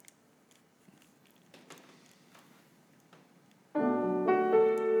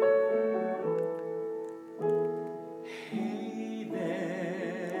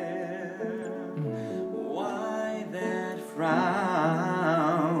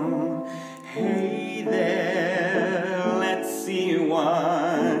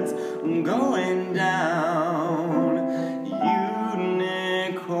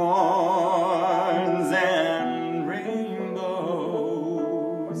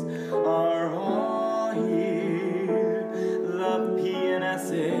are all here. The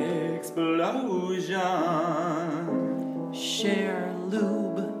PNS explosion. Share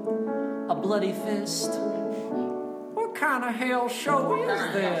lube, a bloody fist. What kind of hell show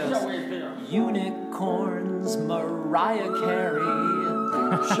is this? Unicorns, Mariah Carey,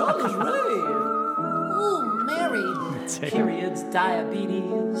 Shoulders Ray. Ooh, Mary. Periods,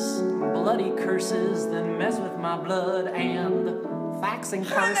 diabetes, bloody curses that mess with my blood, and faxing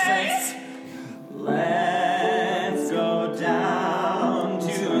curses. Let's go down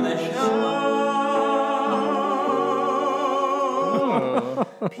to the show.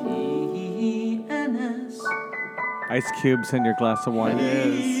 PNS. Ice cubes in your glass of wine.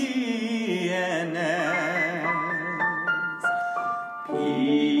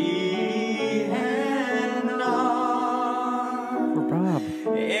 For Bob.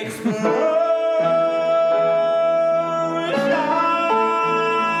 It's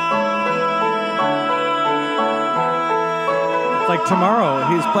like tomorrow.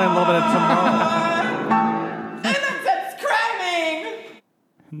 He's playing a little bit of tomorrow.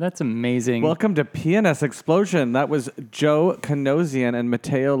 That's amazing. Welcome to PNS Explosion. That was Joe Kanosian and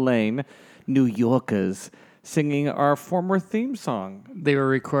Mateo Lane, New Yorkers, singing our former theme song. They were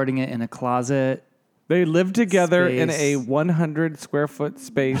recording it in a closet. They live together in Space. a 100 square foot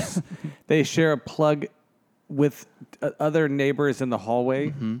space. They share a plug with other neighbors in the hallway.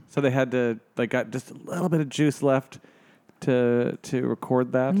 Mm-hmm. So they had to, got just a little bit of juice left to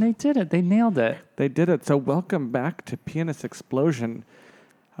record that. And they did it. They nailed it. They did it. So welcome back to PNS Explosion.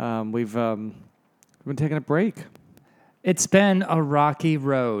 We've been taking a break. It's been a rocky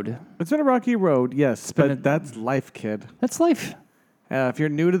road. It's been a rocky road, yes, but that's life, kid. That's life. If you're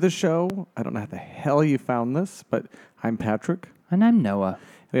new to the show, I don't know how the hell you found this, but I'm Patrick. And I'm Noah.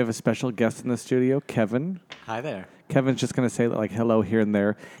 We have a special guest in the studio, Kevin. Hi there. Kevin's just going to say hello here and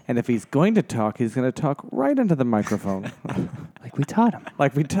there. And if he's going to talk, he's going to talk right into the microphone. Like we taught him.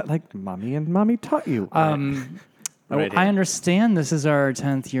 like Mommy and Mommy taught you. Right I understand this is our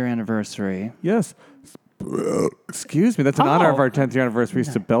 10th year anniversary. Yes. Excuse me. That's an honor of our 10th year anniversary. We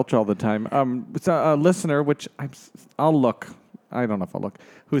used to belch all the time. It's a listener, which I'll look. I don't know if I'll look.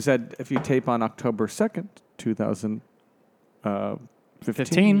 Who said if you tape on October 2nd, 2015,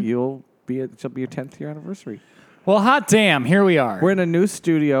 it'll be your 10th year anniversary. Well, hot damn, here we are. We're in a new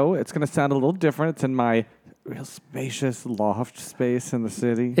studio. It's going to sound a little different. It's in my real spacious loft space in the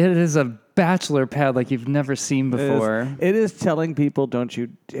city. It is a bachelor pad like you've never seen before. It is telling people, don't you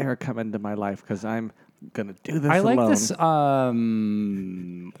dare come into my life because I'm going to do this I like alone. this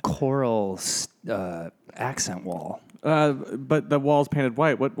coral accent wall. But the wall's painted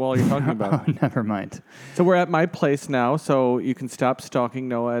white. What wall are you talking about? Oh, never mind. So we're at my place now, so you can stop stalking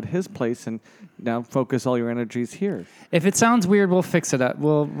Noah at his place and now focus all your energies here. If it sounds weird, we'll fix it up.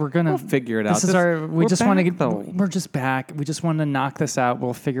 We'll figure it out. This is our. We just want to get. Though. We're just back. We just want to knock this out.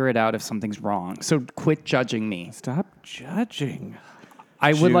 We'll figure it out if something's wrong. So quit judging me. Stop judging.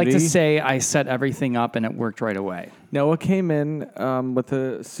 I would like to Judy. say I set everything up and it worked right away. Noah came in with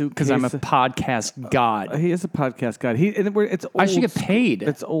a suitcase. Because I'm a podcast god. He is a podcast god. It's old I should get paid.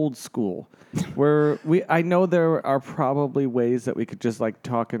 It's old school. I know there are probably ways that we could just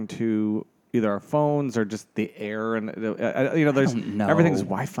talk into either our phones or just the air, and there's everything's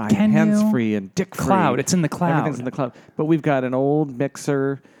Wi-Fi, and hands-free, and dick-free. Cloud. It's in the cloud. Everything's in the cloud. But we've got an old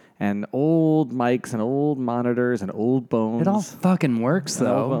mixer and old mics and old monitors and old bones. It all fucking works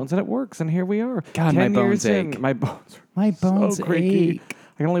though. Old bones, and it works. And here we are. God, 10 my years bones ache. in, my bones. My bones so creaky. ache.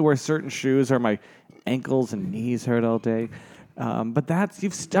 I can only wear certain shoes, or my ankles and knees hurt all day. But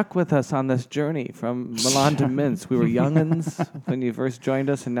you've stuck with us on this journey from Milan to Minsk. We were youngins when you first joined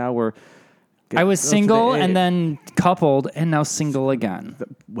us, and now we're. I was single and then coupled, and now single again.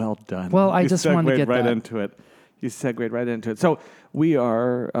 Well done. Well, I just wanted to get right that. into it. You segued right into it. So we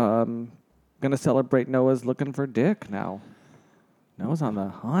are going to celebrate Noah's looking for dick now. Noah's on the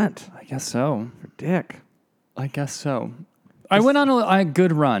hunt I guess so. for dick. I guess so. I went on a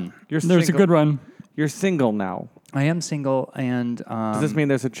good run. There's a good run. You're single now. I am single, and Does this mean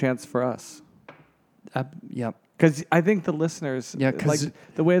there's a chance for us? Yep. Because I think the listeners, Yeah, 'cause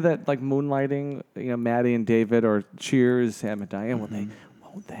the way that Moonlighting, Maddie and David, or Cheers, Sam and Diane, won't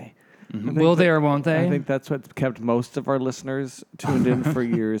they? Mm-hmm. Will they or won't they? I think that's what's kept most of our listeners tuned in for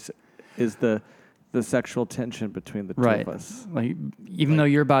years, is the sexual tension between the two of us. Even though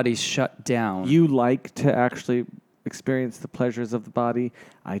your body's shut down. You like to actually experience the pleasures of the body.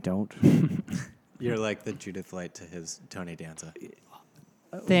 I don't. You're like the Judith Light to his Tony Danza.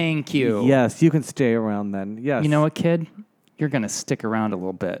 Thank you. Yes, you can stay around then. Yes. You know what, kid? You're going to stick around a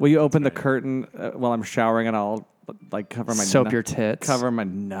little bit. Will you open the curtain while I'm showering, and I'll like cover my Soap your tits. cover my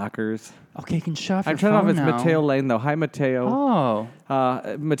knockers. Okay, you can shut off your I'm trying to know phone if it's now. Mateo Lane though. Hi, Mateo.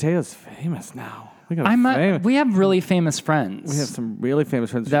 Oh. Mateo's famous now. We got we have really famous friends. we have some really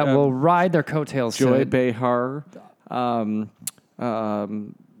famous friends that will ride their coattails. Joy to Behar,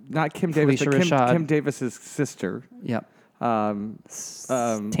 not Kim Davis, Felicia but Rashad. Kim Davis's sister. Yep.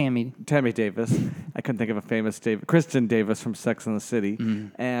 Tammy Davis. I couldn't think of a famous Kristen Davis from Sex and the City,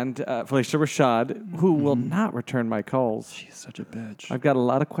 and Felicia Rashad, who will not return my calls. She's such a bitch. I've got a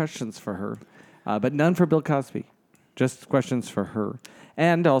lot of questions for her, but none for Bill Cosby. Just questions for her,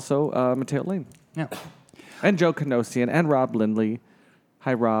 and also Mateo Lane, Yeah. and Joe Canosian, and Rob Lindley.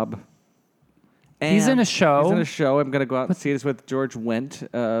 Hi, Rob. He's in a And show. He's in a show. I'm going to go out and see it with George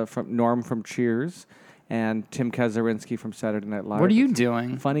Wendt, from Norm from Cheers, and Tim Kazurinsky from Saturday Night Live. What are you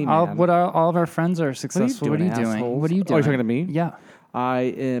doing? Funny all, man. all of our friends are successful. What are you doing? assholes? What are you Oh, doing? you're talking to me? Yeah. I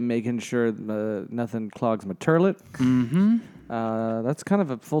am making sure nothing clogs my turlet. Mm-hmm. That's kind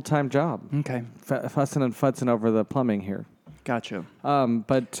of a full-time job. Okay. Fussing and futzing over the plumbing here. Gotcha.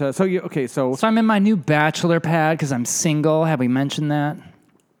 So you okay? So So I'm in my new bachelor pad because I'm single. Have we mentioned that?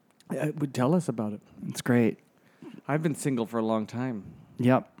 would tell us about it. It's great. I've been single for a long time.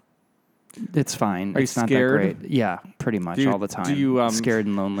 Yep. It's fine. Are you it's not scared? that great. Yeah, pretty much Do you- all the time. do you, scared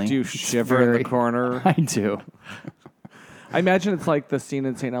and lonely? Do you It's shiver in very- the corner? I do. I imagine it's like the scene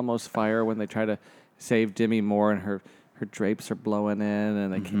in St. Elmo's Fire when they try to save Demi Moore and her drapes are blowing in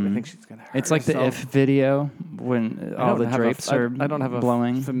and they think she's gonna hurt It's like the herself. If video when I all don't the have drapes are I don't have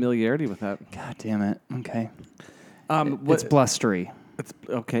blowing. a familiarity with that. God damn it. Okay. What- It's blustery. It's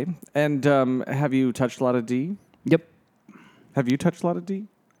okay. And have you touched a lot of D? Yep. Have you touched a lot of D,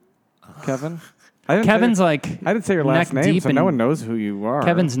 Kevin? I didn't Kevin's say, like I didn't say your last neck name, deep so no in- one knows who you are.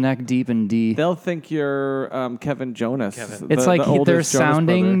 Kevin's neck deep in D. They'll think you're Kevin Jonas. Kevin. It's the like they're oldest Jonas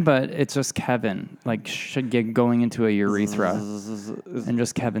sounding, brother. but it's just Kevin. Like should get going into a urethra, and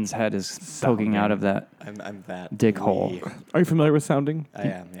just Kevin's head is poking out of that. I'm that Dig hole. wee. Are you familiar with sounding? I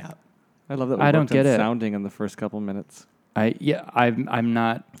am, yeah. I love that. We I don't worked on get it. Sounding in the first couple minutes. I'm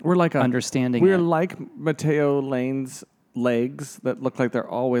not We're like understanding. We're it. like Mateo Lane's legs that look like they're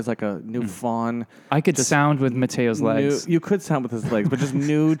always like a new fawn. I could just sound with Mateo's legs. You could sound with his legs, but just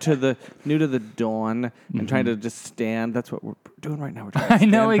new to the dawn and trying to just stand. That's what we're doing right now. We're trying to I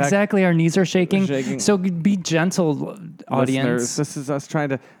know stand back. exactly. Our knees are shaking. Shaking. So be gentle, audience. Listeners, this is us trying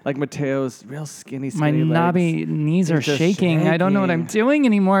to like Mateo's real skinny. My legs. knobby knees are It's just shaking. I don't know what I'm shaking. doing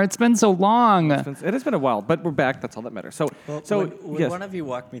anymore. It's been so long. It has been a while, but we're back. That's all that matters. So Would yes. one of you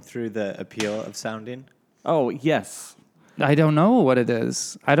walk me through the appeal of sounding? Oh yes. I don't know what it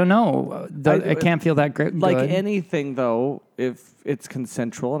is. I don't know. I can't feel that great. Like good. anything, though, if it's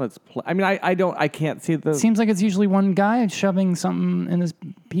consensual and it's, I can't see the. Seems like it's usually one guy shoving something in his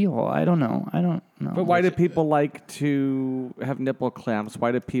peel. I don't know. But why do people like to have nipple clamps?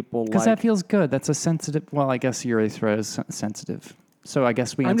 Why do people Because like? that feels good. That's a sensitive. Well, I guess urethra is sensitive. So I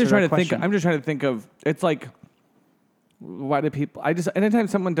guess we. I'm just answered trying our to think. question. I'm just trying to think of. It's like. Why do people? Anytime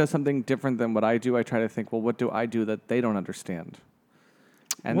someone does something different than what I do, I try to think. Well, what do I do that they don't understand?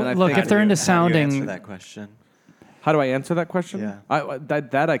 And Well, then I look, think, if they're into How do you answer sounding, that question? how do I answer that question? Yeah.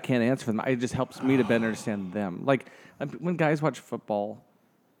 That I can't answer them. It just helps me to better understand them. Like when guys watch football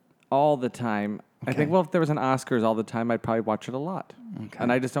all the time, I think, well, if there was an Oscars all the time, I'd probably watch it a lot. Okay.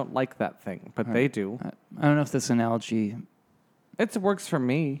 And I just don't like that thing, but they do. I don't know if this analogy. It works for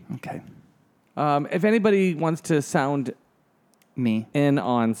me. Okay, If anybody wants to sound me. in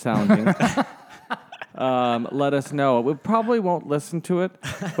on sounding, let us know. We probably won't listen to it,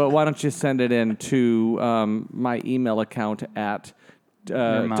 but why don't you send it in to my email account at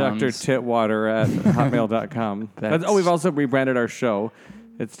mom's. drtitwater@hotmail.com. We've also rebranded our show.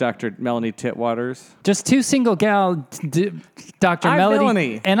 It's Dr. Melanie Titwaters. Just two single gal, Dr. I'm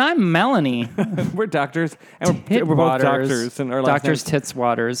Melanie. and I'm Melanie. We're doctors, and we're both Titwaters. doctors. And our last Doctors name's-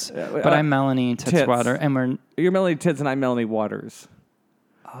 Titswaters. But I'm Melanie Titswater, and we're You're Melanie Tits, and I'm Melanie Waters.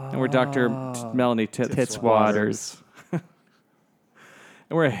 And we're Dr. Melanie Titswaters. And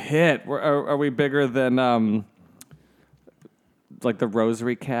we're a hit. Are we bigger than like the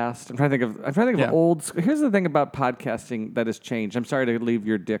Rosary Cast? I'm trying to think of Yeah. old. Here's the thing about podcasting that has changed. I'm sorry to leave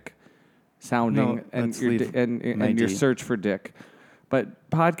your dick sounding No, and let's your leave my and your D. search for dick, but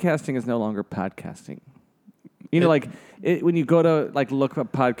podcasting is no longer podcasting. You know, when you go to like look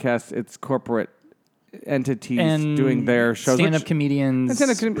up podcasts, it's corporate entities And doing their shows. stand-up which- comedians and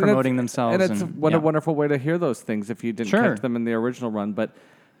stand-up promoting and that's- themselves. And it's what yeah. a wonderful way to hear those things if you didn't Sure. catch them in the original run. But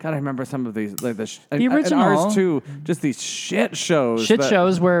God, I remember some of these, like and original. ours too. Just these shit shows. shit that-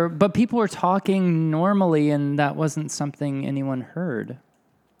 shows but people were talking normally, and that wasn't something anyone heard.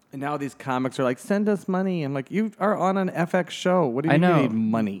 And now these comics are like, send us money. I'm like, you are on an FX show. What do you I mean know. you need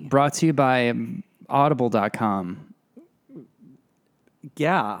money? Brought to you by Audible.com.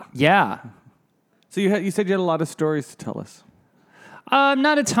 Yeah. Yeah. So you said you had a lot of stories to tell us.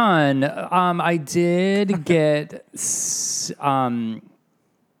 Not a ton. I did get.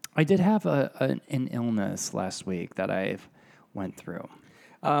 I did have an illness last week that I went through.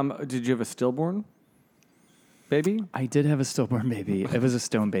 Did you have a stillborn baby? I did have a stillborn baby. It was a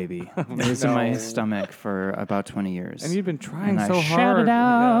stone baby. It was in my stomach for about 20 years. And you've been trying and so I hard. shouted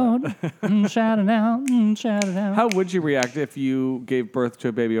out, shouted out, shouted out. How would you react if you gave birth to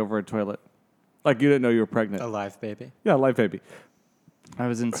a baby over a toilet? Like you didn't know you were pregnant. A live baby. Yeah, live baby. I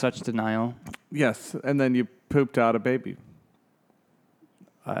was in such denial. Yes, and then you pooped out a baby.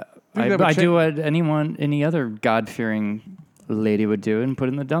 I do what any other God-fearing lady would do and put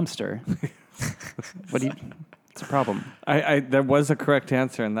it in the dumpster. It's a problem. There was a correct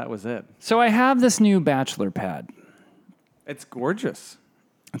answer, and that was it. So I have this new bachelor pad. It's gorgeous.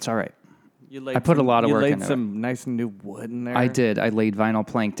 It's all right. I put a lot of work into it. You into laid some nice new wood in there. I did. I laid vinyl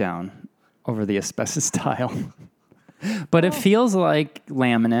plank down over the asbestos tile. But it feels like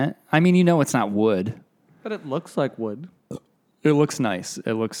laminate. I mean, it's not wood. But it looks like wood. It looks nice.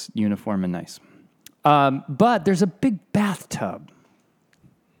 It looks uniform and nice. But there's a big bathtub.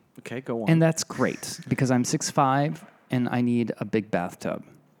 Okay, go on. And that's great because I'm 6'5" and I need a big bathtub.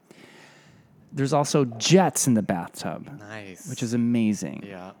 There's also jets in the bathtub. Nice. Which is amazing.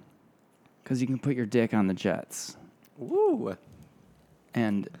 Yeah. Because you can put your dick on the jets. Ooh.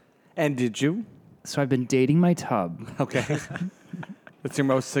 And did you? so I've been dating my tub. Okay. It's your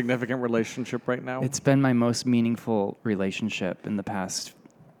most significant relationship right now? It's been my most meaningful relationship in the past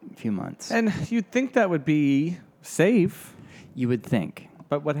few months. And you'd think that would be safe, You would think.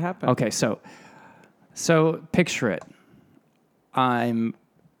 but what happened? Okay, so picture it. I'm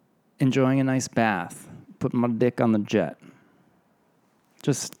enjoying a nice bath, putting my dick on the jet.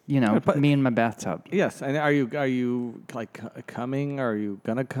 Just, but- me in my bathtub. Yes, and are you like coming? Are you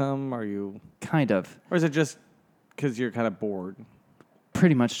gonna come? Are you, Kind of. or is it just because you're kind of bored?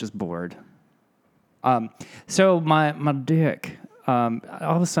 Pretty much just bored. So my dick, all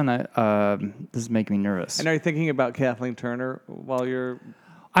of a sudden, this is making me nervous. And are you thinking about Kathleen Turner while you're?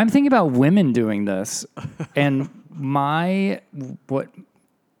 I'm thinking about women doing this, and I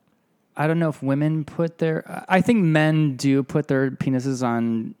don't know if women I think men do put their penises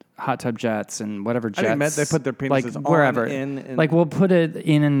on hot tub jets and whatever jets. I think they put their penises like on, wherever. in. Like we'll put it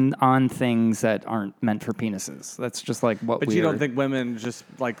in and on things that aren't meant for penises. That's just like what But you don't think women just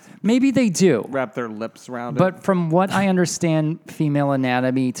like maybe they do. wrap their lips around it? But from what I understand female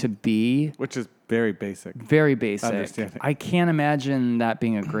anatomy to be, Which is very basic. very basic, Understanding. I can't imagine that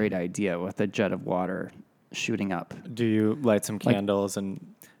being a great idea with a jet of water shooting up. Do you light some candles and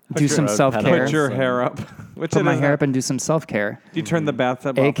Do some road self-care. pedals Put your and- hair up. Which Put it my is hair not. up and do some self-care. Do you turn the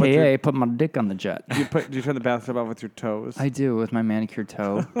bathtub off? AKA put my dick on the jet. Do you turn the bathtub off with your toes? I do with my manicured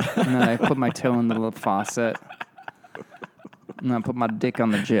toe. And then I put my toe in the little faucet. And then I put my dick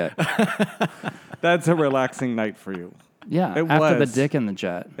on the jet. That's a relaxing night for you. Yeah, It after was. the dick in the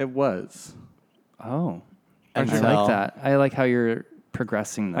jet. It was. Oh. And I Mel. like that. I like how you're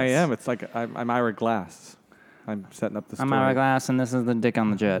progressing this. I am. It's like I'm Ira Glass. I'm setting up the story. I'm Ira Glass, and this is the dick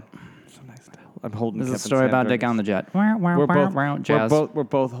on the jet. So nice to- I'm holding. This is a Kevin's story hand about during dick on the this. jet. We're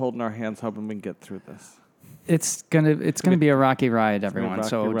both holding our hands, hoping we can get through this. It's gonna be a rocky ride, everyone. rocky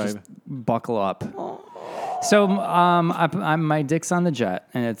So ride. just buckle up. So my dick's on the jet,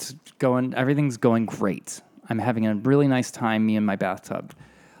 and it's going. Everything's going great. I'm having a really nice time. Me in my bathtub.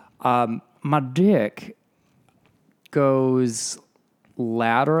 My dick goes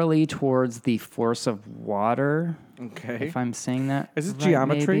laterally towards the force of water. Okay. If I'm saying that, Is it right,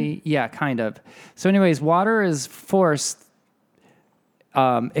 geometry? maybe? Yeah, kind of. So, anyways, water is forced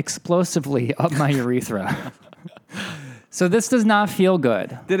explosively up my urethra. So this does not feel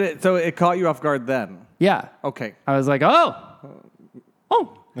good. Did it? So it caught you off guard then? Yeah, Okay. I was like, oh,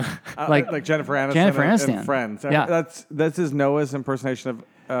 Like Jennifer Aniston. Jennifer and Aniston. Friends. Yeah. This is Noah's impersonation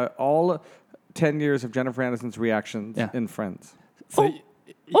of all 10 years of Jennifer Aniston's reactions Yeah. in Friends. So,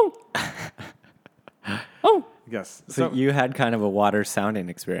 oh. Yes. so you had kind of a water sounding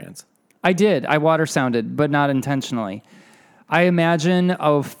experience. I did. I water sounded, but not intentionally. I imagine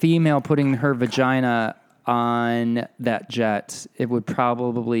a female putting her vagina on that jet. It would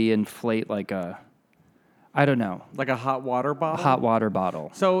probably inflate like I don't know, like a hot water bottle. hot water bottle.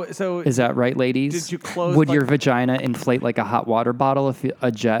 So Is that right, ladies? Did you close, Would like- your vagina inflate like a hot water bottle if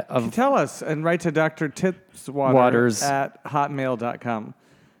a jet of tell us and write to Dr. Tipswater Waters. at hotmail.com.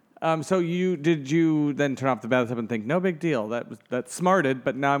 So did you then turn off the bathtub and think, no big deal? That's smarted,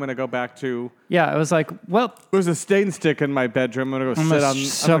 but now I'm going to go back to. Yeah, I was like, well, There's a stain stick in my bedroom. I'm going to go I'm sit gonna on.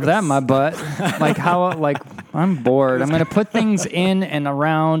 shove that in my butt. Like how? Like I'm bored. I'm gonna put things in and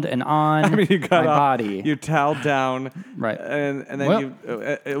around and on I mean, you got my off, body. You towel down, Right. And then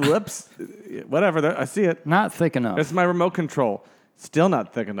Well- whoops, whatever. I see it. Not thick enough. It's my remote control. Still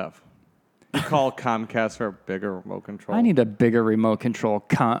not thick enough. You call Comcast for a bigger remote control. I need a bigger remote control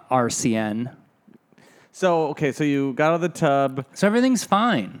RCN. So you got out of the tub. So everything's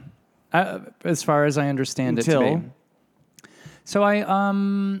fine, as far as I understand it to Until? be. So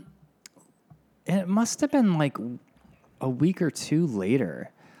it must have been like a week or two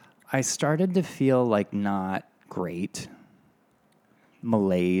later, I started to feel like not great.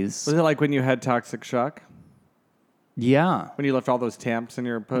 Malaise. Was it like when you had toxic shock? Yeah. When you left all those tamps in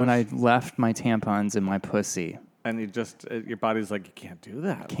your puss? When I left my tampons in my pussy. And you just, your body's like, you can't do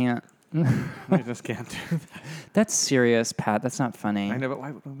that. Can't. You just can't do that. That's serious, Pat. That's not funny. I know, but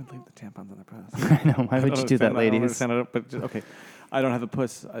why would women leave the tampons in their puss? I know. Why would you do that, ladies? But okay, I don't have a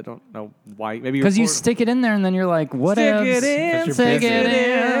puss. I don't know why. Maybe Because you stick it in there and then you're like, what Stick else? it in, Stick stick it it in.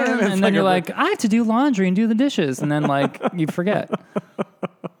 in. It's And then like you're a- like, I have to do laundry and do the dishes. And then like you forget.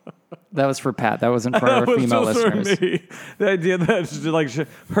 That was for Pat. That wasn't for our That was female just for listeners. me. The idea that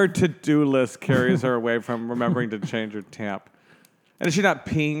her to-do list carries her away from remembering to change her tamp. And is she not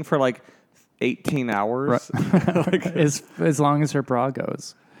peeing for like 18 hours? As long as her bra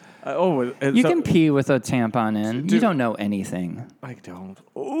goes. You can pee with a tampon in. You don't know anything. I don't.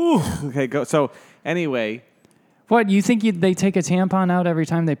 Ooh. Okay, go. So anyway, What, you think they take a tampon out every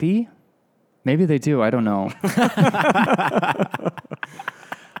time they pee? Maybe they do. I don't know.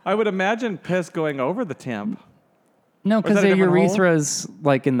 I would imagine piss going over the tamp. No, Or is because that a their different hole? urethra's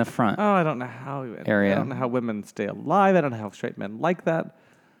like in the front. Oh, I don't know how Area. I don't know how women stay alive. I don't know how straight men like that.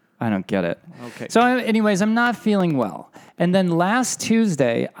 I don't get it. Okay. So, anyways, I'm not feeling well. And then last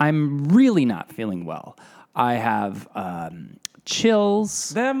Tuesday, I'm really not feeling well. I have chills.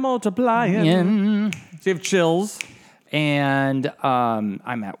 They're multiplying. In, So you have chills. and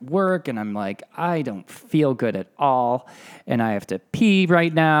I'm at work, and I'm like, I don't feel good at all, and I have to pee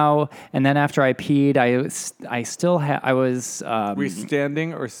right now. And then after I peed, I still had. I was. Were you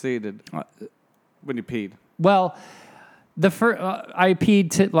standing or seated when you peed? Well, I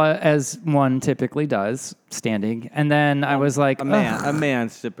peed as one typically does, standing, and then I was like, A man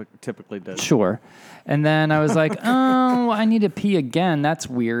typically does. sure. And then I was like, oh, I need to pee again. That's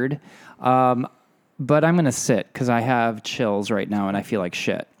weird. But I'm going to sit because I have chills right now and I feel like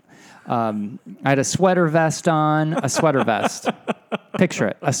shit. I had a sweater vest on, a sweater vest. Picture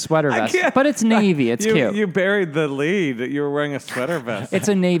it, a sweater vest. can't- But it's navy. It's cute. You buried the lead. You were wearing a sweater vest. It's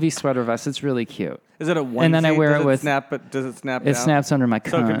a navy sweater vest. It's really cute. Is it a onesie? And then I wear does it with- Does it snap It down? snaps under my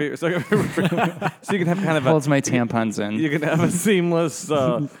So it cunt. can be. So you can have kind of Holds a. my tampons in. You can have a seamless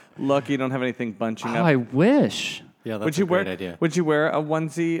look. You don't have anything bunching Oh, up. I wish. Yeah, that's Would you a great wear? idea. Would you wear a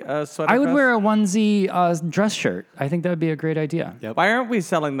onesie sweater? I would vest? wear a onesie dress shirt. I think that would be a great idea. Yep. Why aren't we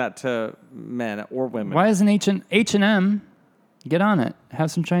selling that to men or women? Why isn't H&M? Get on it.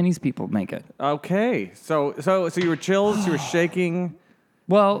 Have some Chinese people make it. Okay, so you were chills. You were shaking.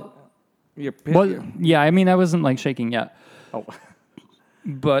 Well, Your yeah. I mean, I wasn't like shaking yet, Oh.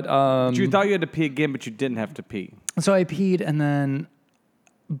 but You thought you had to pee again, but you didn't have to pee. so I peed, and then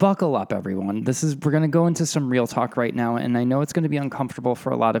buckle up, everyone. We're gonna go into some real talk right now, and I know it's gonna be uncomfortable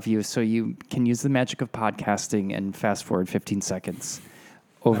for a lot of you. So you can use the magic of podcasting and fast forward 15 seconds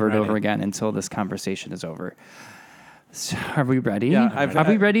over and over again until this conversation is over. So are we ready? Yeah, are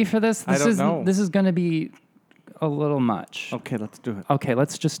we ready for this? I don't know. This is gonna be a little much. Okay, let's do it. Okay,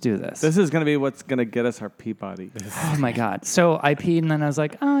 let's just do this. This is gonna be what's gonna get us our Peabody. Oh my God. So I peed and then I was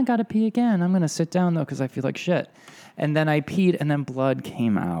like, oh, I got to pee again. I'm going to sit down though because I feel like shit. And then I peed and then blood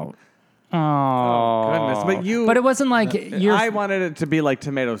came out. Oh, Goodness, But it wasn't like you're. I wanted it to be like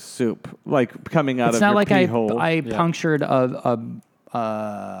tomato soup, like coming out It's of not your like pee hole. I punctured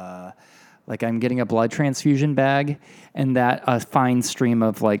like I'm getting a blood transfusion bag and that a fine stream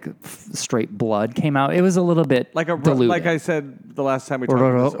of like straight blood came out. It was a little bit like diluted. like I said the last time we talked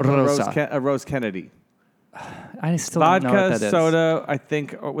Rosa. a Rose Kennedy. I still don't know what Vodka, that is. soda, I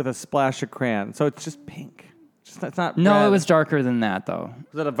think, with a splash of crayon. So it's just pink. It's not No, red. it was darker than that though.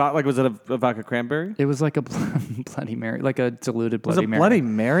 Was it a vodka cranberry? It was like a Bloody Mary, like a diluted Was Bloody it Mary. Bloody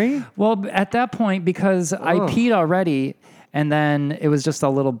Mary? Well, at that point, because I peed already, and then it was just a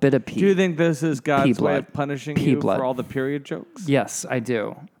little bit of pee. Do you think this is God's way blood. of punishing Pea you blood. for all the period jokes? Yes, I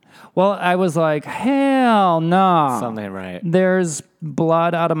do. Well, I was like, hell no. Something right. There's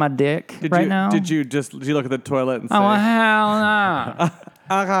blood out of my dick right now. Did you look at the toilet and say, Oh, hell no.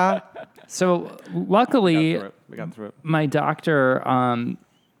 So luckily, We got through it. my doctor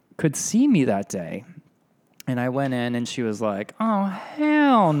could see me that day. And I went in and she was like, "Oh,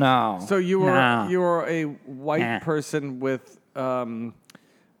 hell no." So you were No. you were a white Nah. person with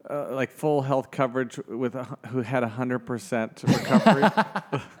like full health coverage with who had 100% recovery.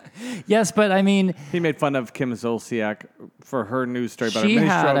 Yes, but I mean, He made fun of Kim Zolciak for her news story about She a mini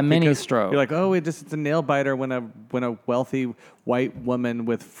had stroke. a mini because stroke. You're like, oh, it's a nail biter when a wealthy white woman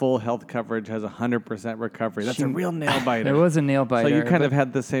with full health coverage has 100% recovery. That's a real nail biter. it was a nail biter. So you kind but of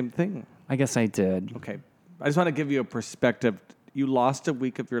had the same thing. I guess I did. Okay. I just want to give you a perspective. You lost a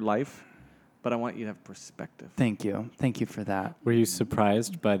week of your life, but I want you to have perspective. Thank you. Thank you for that. Were you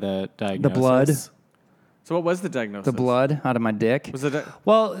surprised by the diagnosis? blood? So what was the diagnosis? The blood out of my dick. Was it?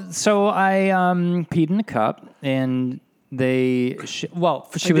 Well, so I peed in a cup, and they. She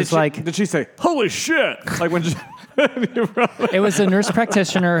was like, Did she say, "Holy shit"? Like when she, it was a nurse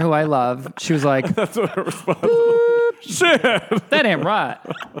practitioner who I love. She was like, that's what her response was. Shit. "That ain't right."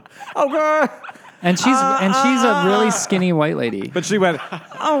 Okay. And she's a really skinny white lady. But she went,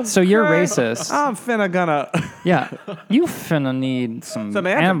 "Oh, So you're racist. I'm finna gonna Yeah, you finna need some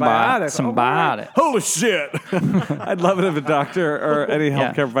antibiotics. some Okay. biotics. Holy shit!" I'd love it if a doctor or any Yeah.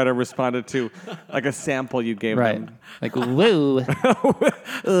 healthcare provider responded to like a sample you gave Right. them. Like, woo.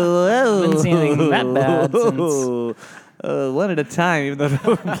 Haven't seen anything that bad since One at a time, even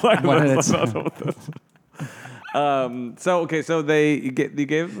though one at a time. So you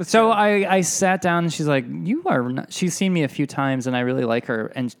gave him a So I sat down and she's like, "You are not." She's seen me a few times and I really like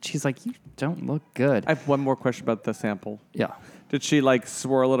her. And she's like, "You don't look good." I have one more question about the sample. Yeah. Did she like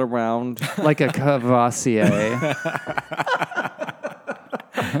swirl it around? Like a Cavassier.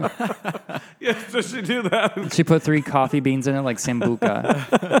 Yes, does she do that? She put 3 coffee beans in it like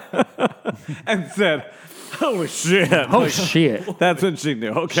Sambuca. And said, "Holy shit!" Oh, Like, shit. that's when she knew.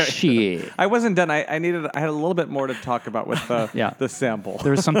 Okay. Shit. I wasn't done. I had a little bit more to talk about with the Yeah. the sample.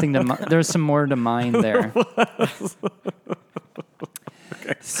 There's something there's some more to mine there.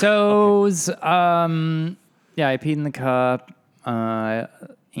 So, yeah, I peed in the cup,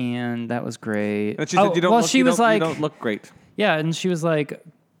 and that was great. And she said, "You don't look. she you was don't, like, you don't look great." yeah, and she was like,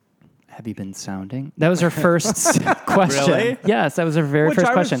 "Have you been sounding?" That was her first question. Really? Yes, that was her very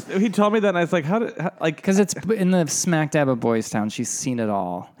first question. He told me that, and I was like, like, Because it's in the smack dab of Boys Town. She's seen it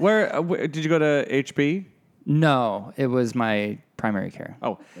all. where did you go to HB? No, it was my primary care.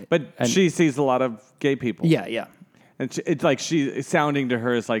 Oh, but she sees a lot of gay people. Yeah, yeah. And it's like sounding to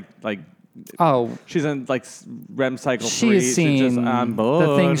her is like Oh, she's in like REM cycle she 3. has She's seen just on board.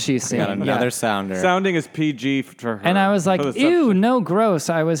 the things she's Got seen. another Yeah. sounder. Sounding is PG for her. And I was like, for the stuff "Ew, she- no, gross."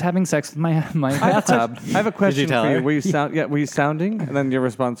 I was having sex with my bathtub. I have a question tell for you. her? Were you sounding? And then your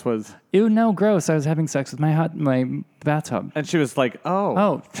response was, "Ew, no, gross." I was having sex with my bathtub. and she was like,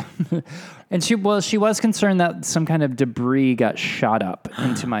 "Oh, Oh, and she was concerned that some kind of debris got shot up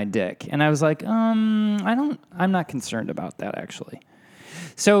into my dick, and I was like, I'm not concerned about that actually.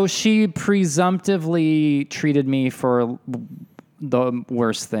 So she presumptively treated me for the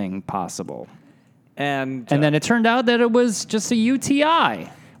worst thing possible, and and then it turned out that it was just a UTI.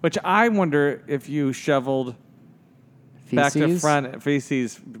 which I wonder if you shoveled back to Feces. front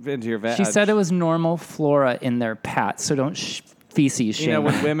feces into your vag. She said it was normal flora in their pat, so don't feces shame. You know, her.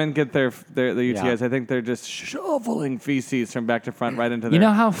 when women get their UTIs, I think they're just shoveling feces from back to front right into their. You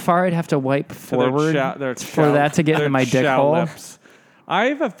know how far I'd have to wipe to forward their for that to get their into my dick chow hole? lips. I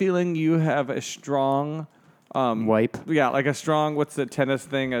have a feeling you have a strong. Wipe. Yeah, like a strong. What's the tennis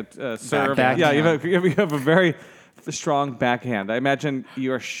thing? A serve. Backhand. Yeah, you have a very strong backhand. I imagine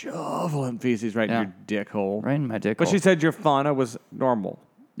you are shoveling feces right in Yeah. your dick hole. Right in my dick But hole. she said your fauna was normal.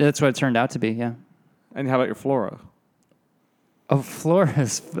 That's what it turned out to be, yeah. And how about your flora? Oh, flora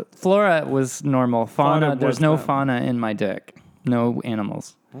was normal. Fauna, Fauna there's was no not. fauna in my dick. No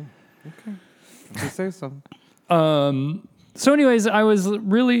animals. You say so. So anyways,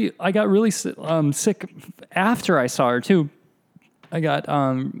 I got really sick after I saw her too. I got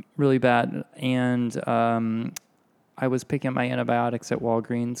really bad, and I was picking up my antibiotics at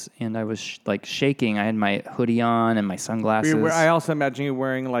Walgreens, and I was shaking. I had my hoodie on and my sunglasses. I also imagine you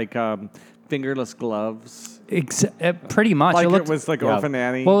wearing like fingerless gloves. Pretty much. Like it looked, it was like Yeah. Orphan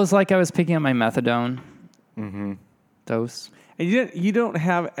Annie. well, it was like I was picking up my methadone dose. And you don't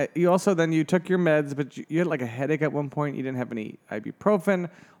have. You also then you took your meds, but you had like a headache at one point. You didn't have any ibuprofen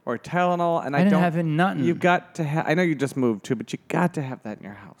or Tylenol, and I didn't don't have nothing. You've got to have. I know you just moved too, but you got to have that in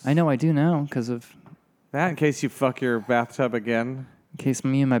your house. I know I do now because of That in case you fuck your bathtub again. in case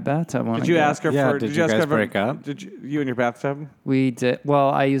me and my bathtub want Did you ask her Yeah, for? did you you ask guys her for- break up? Did you in your bathtub? We did. Well,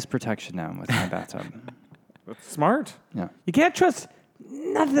 I use protection now with my bathtub. That's smart. Yeah. You can't trust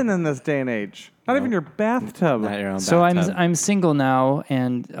nothing in this day and age. Not even your bathtub. Not your own So bathtub. I'm single now,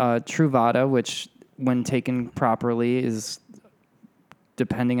 and Truvada, which when taken properly is,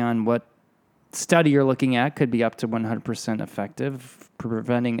 depending on what study you're looking at, could be up to 100% effective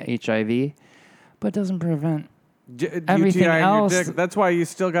preventing HIV, but doesn't prevent everything UTI in your else. dick. That's why you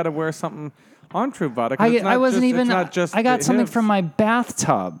still got to wear something on Truvada. I wasn't even. It's not just I got the something hips. from my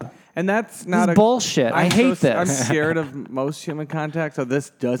bathtub. And that's This not is bullshit. I hate this. I'm scared of most human contact, so this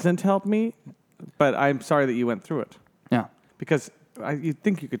doesn't help me. But I'm sorry that you went through it Yeah. because you'd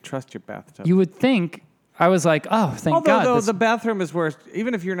think you could trust your bathtub. You would think. I was like, oh, thank Although God. though, this- the bathroom is where,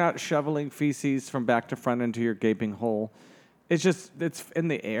 even if you're not shoveling feces from back to front into your gaping hole, it's in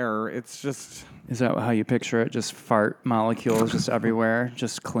the air. It's just. Is that how you picture it? Just fart molecules just everywhere,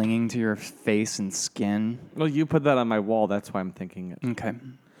 just clinging to your face and skin. Well, you put that on my wall. That's why I'm thinking it. Okay.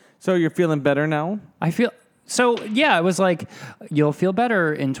 So you're feeling better now? I feel so. Yeah, it was like you'll feel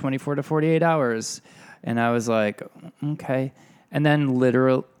better in 24 to 48 hours, and I was like, okay. And then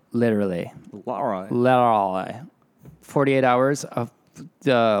literally, Laura. 48 hours of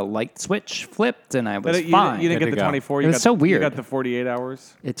the light switch flipped, and I was But fine. you didn't Good get to the go. 24. It You was got, so weird. You got the 48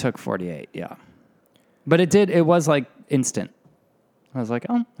 hours. It took 48, yeah. But it was like instant. I was like,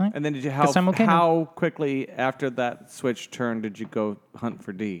 oh, all right. And then did you Guess I'm okay now. how quickly after that switch turned did you go hunt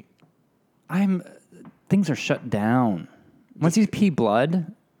for D? Things are shut down. Once you pee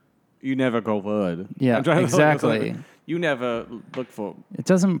blood, You never go blood. Yeah, I'm trying to look exactly. at you never look for. it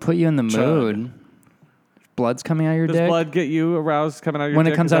doesn't put you in the Chug. mood. Blood's coming out of your Does dick. blood get you aroused coming out of your When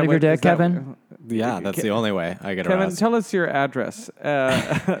dick? it comes Is out that of your what- dick, is that- Kevin? Yeah, that's the only way I get Kevin, aroused. tell us your address.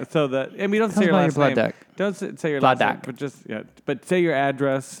 So that we don't Tell say your us about last your blood name. deck. Don't say your Blood last name, deck. but but say your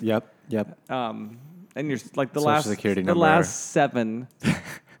address. Yep. And your like the Social last security the number. last 7.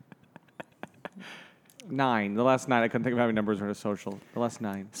 9. The last 9. I couldn't think of how many numbers were to social. The last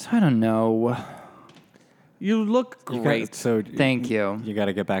 9. So I don't know. You look You great. got, so Thank you. You got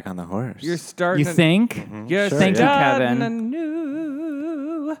to get back on the horse. You're starting. You think? You're Sure, Thank you, starting Kevin.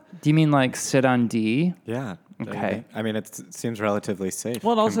 anew. Do you mean like sit on D? Yeah. Okay. I mean, it seems relatively safe.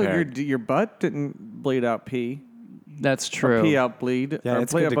 Well, and also compared. your butt didn't bleed out pee. That's Or true. pee out bleed. Yeah, or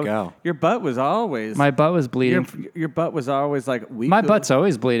it's bleed good out to go. Your butt was always. My butt was bleeding. Your butt was always like weak. My butt's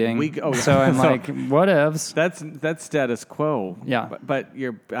always bleeding. So I'm like, what ifs? That's status quo. Yeah. But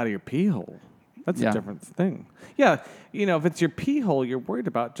you're out of your pee hole. That's Yeah. a different thing. Yeah, if it's your pee hole, you're worried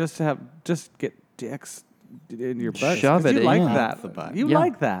about just get dicks in your butt. Shove 'Cause it you like in. that. The butt. You Yeah.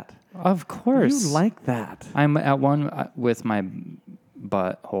 like that. Of course. You like that. I'm at one with my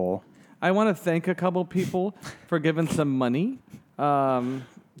butthole. I want to thank a couple people for giving some money.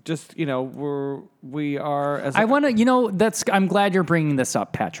 Just we are as I want to, I'm glad you're bringing this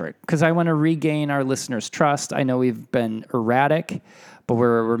up, Patrick, because I want to regain our listeners' trust. I know we've been erratic, but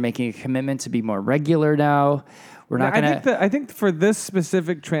we're making a commitment to be more regular now. We're not going to. I think for this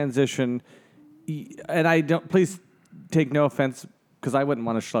specific transition, and I don't. Please take no offense because I wouldn't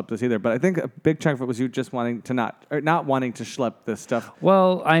want to schlep this either. But I think a big chunk of it was you just wanting to not wanting to schlep this stuff.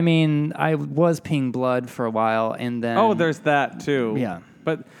 Well, I mean, I was peeing blood for a while, and then Oh, there's that too. Yeah.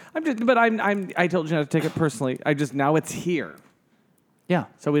 But I told you not to take it personally. now it's here, yeah.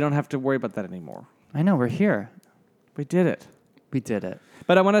 so we don't have to worry about that anymore. I know we're here. We did it. We did it.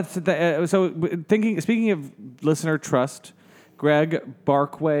 But I want to. Speaking of listener trust, Greg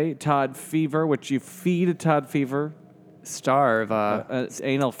Barkway, Todd Fever, which you feed Todd Fever, Star of it's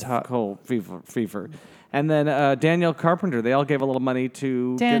anal cold fever, and then Daniel Carpenter. They all gave a little money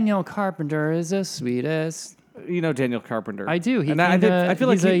to Daniel Carpenter is the sweetest. Daniel Carpenter. I do. And I feel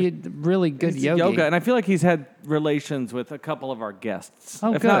like he's a really good he's yogi. yoga, and I feel like he's had relations with a couple of our guests.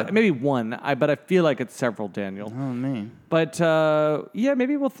 Oh, if good. not, maybe one. But I feel like it's several, Daniel. Oh, me. But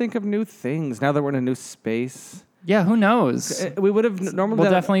maybe we'll think of new things now that we're in a new space. Yeah, who knows? We would have normally We'll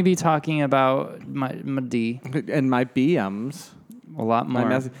done definitely be talking about my D and my BMs. a lot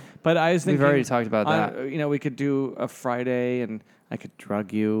more. But I was thinking We've already talked about that. We could do a Friday, and I could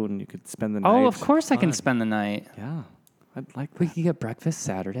drug you, and you could spend the night. Oh, of course I can spend the night. Yeah, I'd like We that. could get breakfast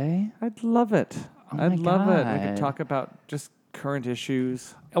Saturday. I'd love it. Oh I'd my love it. We God. could talk about just current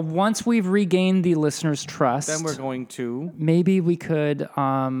issues. Once we've regained the listeners' trust, Then we're going to maybe we could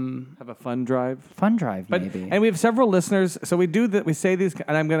have a fun drive. fun drive. But Maybe. and we have several listeners, so we do that. We say these,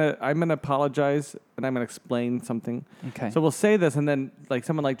 and I'm gonna apologize, and I'm gonna explain something. Okay. So we'll say this, and then like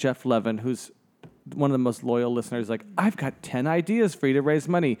someone like Jeff Levin, who's one of the most loyal listeners, like I've got 10 ideas for you to raise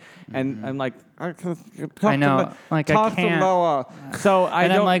money, and I'm like, I know, like, I talk to can't. Noah. So I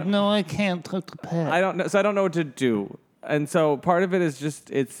and don't. I'm like, no, I can't talk to Pat. I don't know. So I don't know what to do. And so part of it is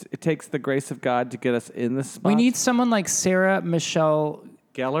just it takes the grace of God to get us in this spot. We need someone like Sarah Michelle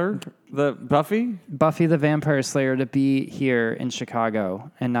Geller, the Buffy. Buffy the Vampire Slayer to be here in Chicago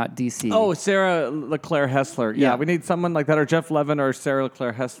and not DC. Oh, Sarah LeClaire Hessler. Yeah, Yeah. we need someone like that, or Jeff Levin, or Sarah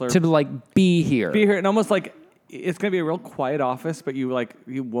LeClaire Hessler to like be here. be here, and almost like it's gonna be a real quiet office, but you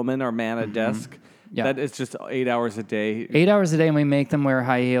woman or man a desk. Yeah. That is just 8 hours a day. 8 hours a day, and we make them wear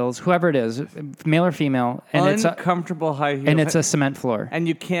high heels, whoever it is, male or female, and Uncomfortable high heels. it's a cement floor. And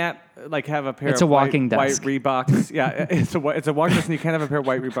you can't have a pair It's of a walking white desk. Reeboks. Yeah, it's a walking desk, and you can't have a pair of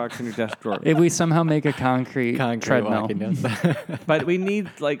white Reeboks in your desk drawer. If we somehow make a concrete treadmill. walking desk. But we need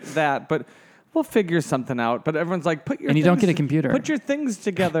like that. But we'll figure something out. But everyone's like, put your And you don't things- get a computer. Put your things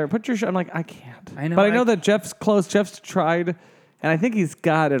together. Put your. I'm like, I can't. I know, But I know that Jeff's close. Jeff's tried, and I think he's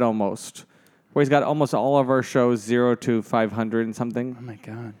got it almost. Where he's got almost all of our shows 0 to 500 and something. Oh my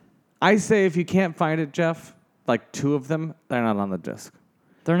God. I say if you can't find it, Jeff, like 2 of them, they're not on the disc.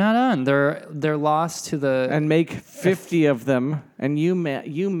 They're not on. They're lost to the... And make 50 of them, and you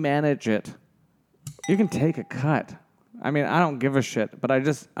manage it. You can take a cut. I mean, I don't give a shit, but I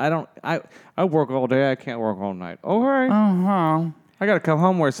work all day. I can't work all night. All right. Uh-huh. I got to come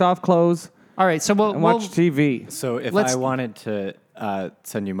home, wear soft clothes, All right, so and watch TV. So if Let's- I wanted to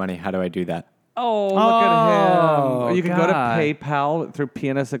send you money, how do I do that? Oh, look at Oh, him. You can go to God. PayPal through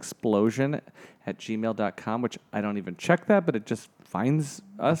PNS at gmail.com, which I don't even check that, but it just finds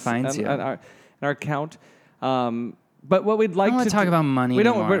us Finds you. and our account. But what we'd like I don't to want to talk about money we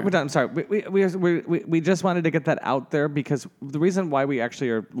don't. anymore. We're done. I'm sorry. We just wanted to get that out there because the reason why we actually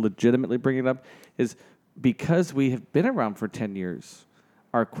are legitimately bringing it up is because we have been around for 10 years.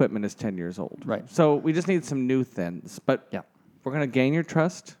 Our equipment is 10 years old. Right. So we just need some new things. But Yeah. we're going to gain your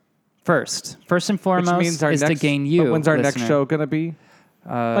trust. First and Which foremost means our is next, to gain you, But when's our listener. next show going to be?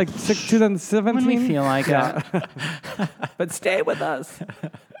 Like 2017? When we feel like it. But stay with us.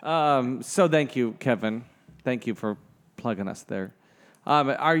 So thank you, Kevin. Thank you for plugging us there.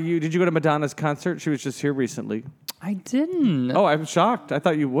 Did you go to Madonna's concert? She was just here recently. I didn't. Oh, I'm shocked. I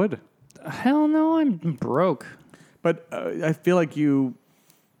thought you would. Hell no, I'm broke. But I feel like you,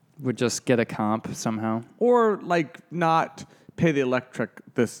 Would just get a comp somehow. or like not pay the electric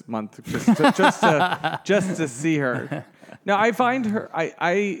this month just to see her. Now I find her.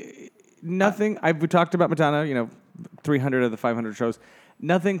 We talked about Madonna. 300 of the 500 shows.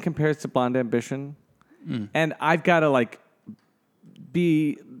 Nothing compares to Blonde Ambition, and I've got to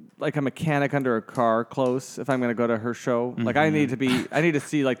be like a mechanic under a car close if I'm going to go to her show. Like I need to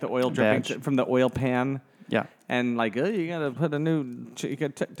see like the oil dripping Badge. from the oil pan. Yeah. And you gotta put a new, you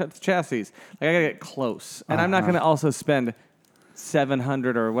gotta touch the chassis. Like I gotta get close, and I'm not gonna also spend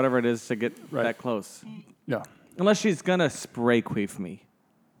 $700 or whatever it is to get that close, Yeah. unless she's gonna spray queef me.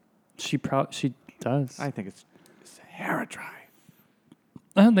 She does. I think it's hair dry.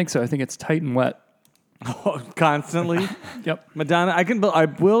 I don't think so. I think it's tight and wet. Constantly. Yep. Madonna, I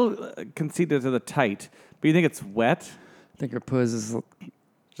will concede it to the tight, but you think it's wet? I think her puss is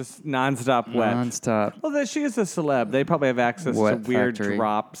Just nonstop wet. nonstop. Well, she is a celeb. They probably have access Wet to weird factory.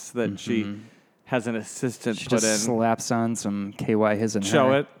 drops that she has an assistant She put just in. slaps on some KY his and Show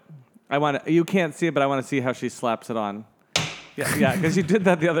her. it. You can't see it, but I want to see how she slaps it on. Yeah, because you did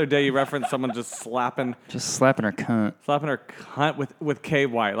that the other day. You referenced someone just slapping her cunt. her cunt with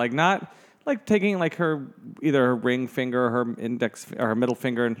KY, like not like taking like either her ring finger or her index or her middle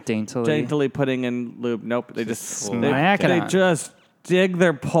finger and Daintily. putting in lube. Nope, they just smack it they on. just dig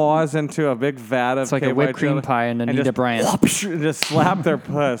their paws into a big vat of It's like KY a whipped cream jelly pie and Anita just Bryant. whoosh, and just slap their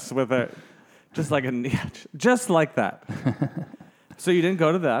puss with it, just like that. So you didn't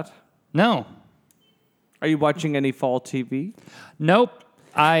go to that. No. Are you watching any fall TV? Nope.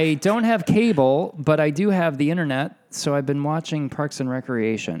 I don't have cable, but I do have the internet, so I've been watching Parks and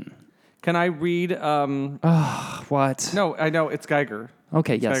Recreation. Can I read? What? No, I know it's Geiger.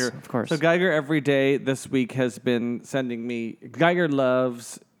 Okay, yes, Geiger. of course. So Geiger every day this week has been sending me. Geiger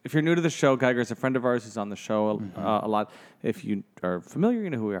loves. If you're new to the show, Geiger's a friend of ours who's on the show a lot. If you are familiar, you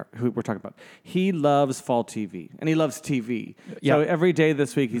know who we're talking about. He loves fall TV, and he loves TV. Yeah. So every day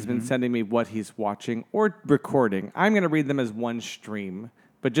this week, he's been sending me what he's watching or recording. I'm going to read them as one stream,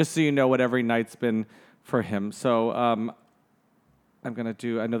 but just so you know what every night's been for him. So I'm going to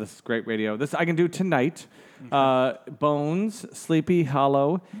do, I know this is great radio. This I can do tonight. Bones, Sleepy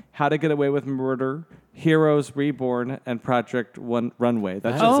Hollow, How to Get Away with Murder, Heroes Reborn, and Project Runway.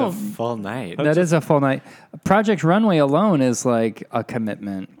 That's That just is a full night. That is a full night. Project Runway alone is like a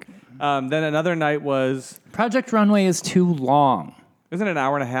commitment. then another night was, Project Runway is too long. isn't it an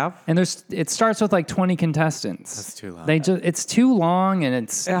hour and a half? And it starts with like 20 contestants. That's too long. It's too long, and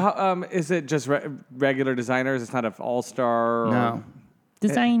it's Is it just regular designers? It's not an all-star? no.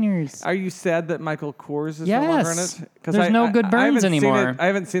 Designers. Are you sad that Michael Kors is no longer in Yes. it? There's no good Burns anymore. I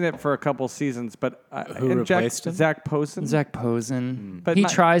haven't seen it for a couple seasons, but Who replaced him? Zach Posen. Zach Posen. But He my-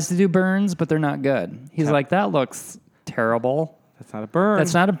 tries to do burns, but they're not good. He's like, that looks terrible. That's not a burn.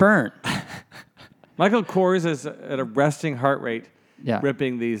 That's not a burn. Michael Kors is at a resting heart rate, Yeah.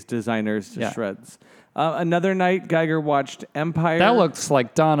 ripping these designers to Yeah. shreds. Another night, Geiger watched Empire. That looks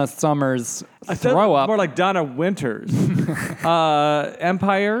like Donna Summer's throw up. More like Donna Winters.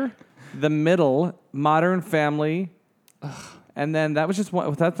 Empire, The Middle, Modern Family, and then that was just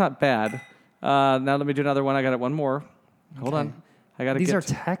one. That's not bad. Now let me do another one. I got it. One more. Hold on. I got to. These are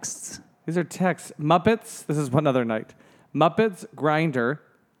texts. These are texts. Muppets. This is one other night. Muppets. Grinder.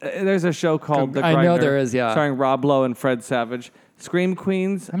 There's a show called The I Grinder. know there is, yeah. Starring Rob Lowe and Fred Savage. Scream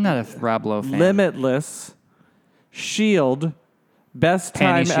Queens. I'm not a Rob Lowe fan. Limitless. Shield. Best Panty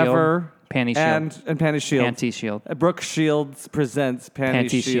Time Shield. Ever. Panty and Panty Shield. Panty Shield. Brooke Shields presents Panty, Panty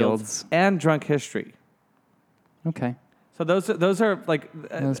Shields, Shields. and Drunk History. Okay. So those are like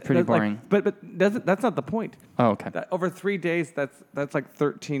That's pretty boring. But that's not the point. Oh, okay. Over 3 days, that's like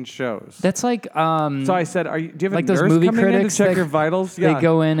 13 shows. That's like So I said, do you have like a those nurse movie coming in critics to check that- your vitals? they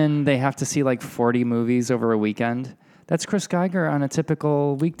go in and they have to see like 40 movies over a weekend. That's Chris Geiger on a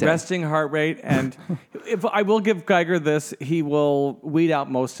typical weekday. Resting heart rate, and if I will give Geiger this, he will weed out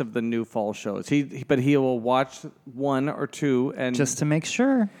most of the new fall shows. But he will watch 1 or 2 and Just to make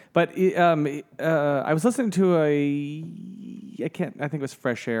sure. But I was listening to I think it was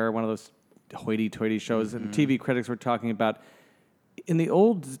Fresh Air, one of those hoity-toity shows, and TV critics were talking about in the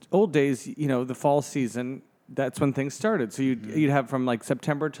old days, the fall season. That's when things started. So you'd have from like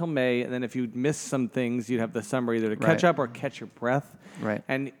September till May, and then if you'd miss some things, you'd have the summer either to catch Right. up or catch your breath. Right.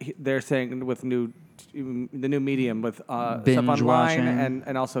 And they're saying with the new medium with stuff Binge online watching.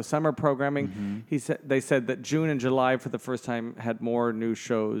 and also summer programming. They said that June and July for the first time had more new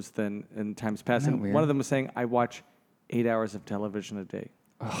shows than in times past. Isn't that And weird? one of them was saying, "I watch 8 hours of television a day."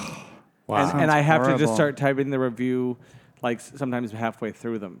 Wow. And I have to horrible. just start typing the review, like sometimes halfway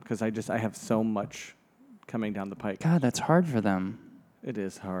through them, because I have so much coming down the pike. God, that's hard for them. It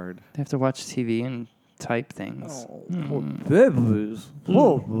is hard. They have to watch TV and type things.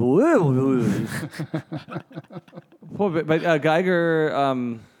 But Geiger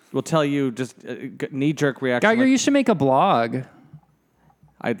will tell you just knee-jerk reaction. Geiger, like, you should make a blog.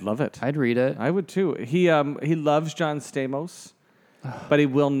 I'd love it. I'd read it. I would too. He loves John Stamos, but he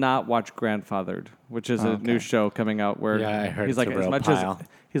will not watch Grandfathered, which is a new show coming out where Yeah, I heard he's it's like a as real much pile. as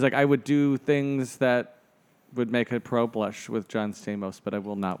he's like I would do things that would make a pro blush with John Stamos, but I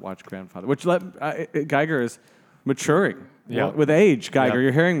will not watch Grandfather. Which Geiger is maturing with age. Geiger, Yep.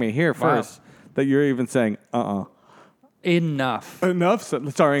 you're hearing me here first that you're even saying Enough. enough.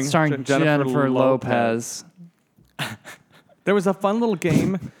 Starring Jennifer Lopez. There was a fun little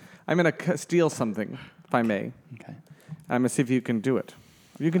game. I'm going to steal something, if I may. Okay. I'm going to see if you can do it.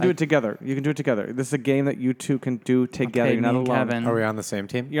 You can do it together. You can do it together. This is a game that you two can do together. Okay, You're not me and alone. Kevin. Are we on the same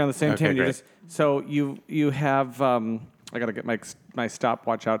team? You're on the same Okay, team. great. So you have. I got to get my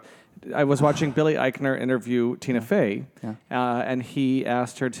stopwatch out. I was watching Billy Eichner interview Tina Fey, and he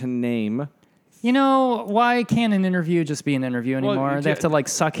asked her to name. You know, why can't an interview just be an interview anymore? They have to like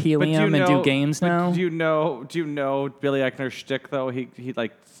suck helium and do games now. Do you know Billy Eichner's shtick though? He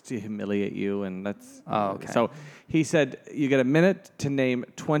likes to humiliate you, and that's. Oh, okay. So he said you get a minute to name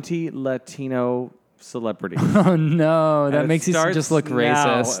 20 Latino celebrities. Oh no, that And it makes you starts just look now.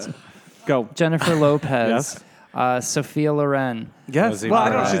 racist. Go. Jennifer Lopez. Yes. Sophia Loren. Yes. Rosie Well, I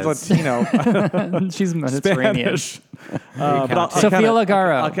don't know if she's Latino. She's Mediterranean. Spanish. But I'll Sofia count it.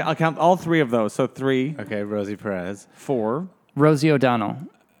 Lagaro. I'll count all 3 of those. So 3, Okay, Rosie Perez. 4. Rosie O'Donnell.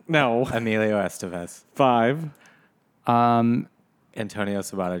 No. Emilio Estevez. 5, Antonio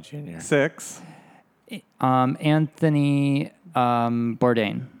Sabato Jr. 6. Anthony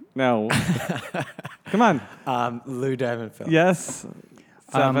Bourdain. No. Come on. Lou Diamond Phillips. Yes.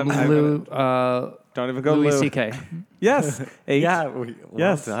 7. Lou, Don't even go Louis Lou. C.K. Yes. 8. Yeah, well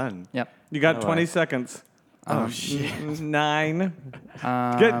Yes. done. Yep. You got Oh, 20 wow. seconds. Oh, shit. 9.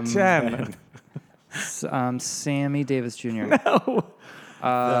 Get 10. Sammy Davis Jr. No.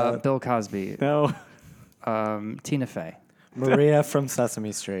 Bill Cosby. No. Tina Fey. Maria from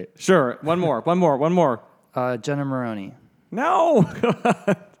Sesame Street. Sure. One more. Jenna Maroney. No.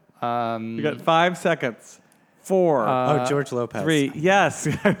 You got 5 seconds. 4. George Lopez. 3. Yes.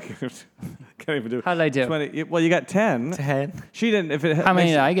 Can't even do it. How did I do? 20. Well, you got 10. 10. She didn't. If it How many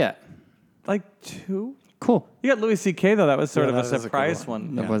makes- did I get? Like 2. Cool. You got Louis C.K. though. That was sort Yeah, of a that was a good surprise one.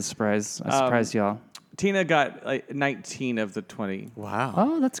 one. That was a surprise. I surprised y'all. Tina got like 19 of the 20. Wow.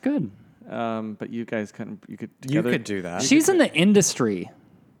 Oh, that's good. But you guys you could You together, could do that. She's in the industry.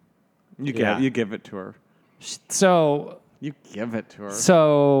 You Yeah. give it to her. So You give it to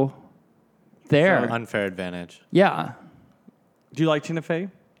her. there. Unfair advantage. Yeah. Do you like Tina Fey?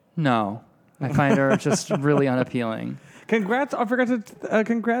 No. I find her just really unappealing. Congrats! I forgot to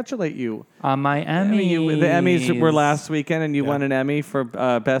congratulate you. On my Emmy. The Emmys were last weekend, and you won an Emmy for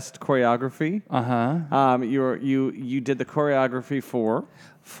best choreography. You did the choreography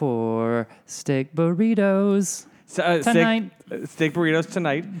For steak burritos. Tonight. Steak burritos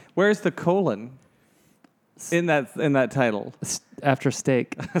tonight. Where's the colon in that title? After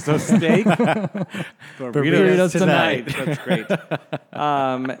steak. So steak Burritos tonight. That's great.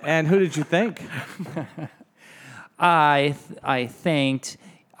 And who did you thank? I thanked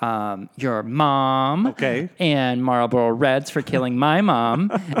your mom. Okay. And Marlboro Reds for killing my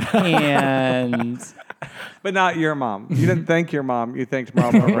mom. And But not your mom. You didn't thank your mom. You thanked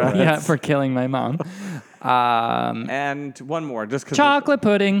Marlboro Reds. yeah, for killing my mom. And one more, just because. Chocolate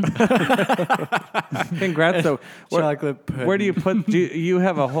pudding. Congrats. So, Chocolate pudding. where do you put? You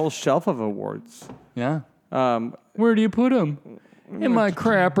have a whole shelf of awards. Yeah. Where do you put them? In my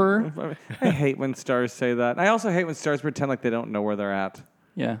crapper. I hate when stars say that. I also hate when stars pretend like they don't know where they're at.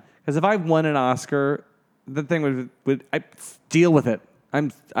 Yeah. Because if I won an Oscar, the thing would I deal with it.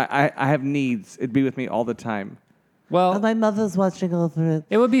 I have needs. It'd be with me all the time. Well, my mother's watching over it.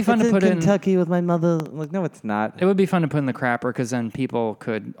 it would be fun to put in Kentucky with my mother. Like, no, it's not. It would be fun to put in the crapper because then people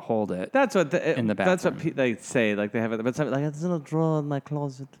could hold it. That's what in the That's what bathroom. they say. Like they have it, but something like it's in a drawer in my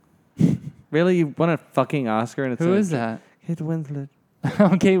closet. Really, you won a fucking Oscar and it's Who in is that? Kate Winslet.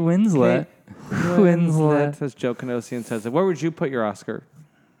 Oh, Kate Winslet. Winslet. Says Joe Canosian says it. Where would you put your Oscar?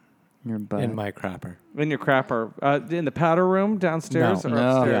 Your butt. In my crapper. In your crapper. In the powder room downstairs No. or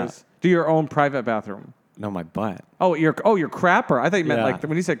No. upstairs? Do your own private bathroom. No, my butt. Oh, your crapper. I thought you meant Yeah. like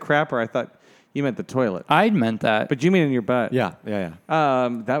when you said crapper, I thought you meant the toilet. I meant that. But you mean in your butt? Yeah.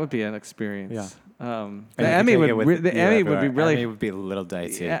 That would be an experience. Yeah. The Emmy would be really. Emmy would be a little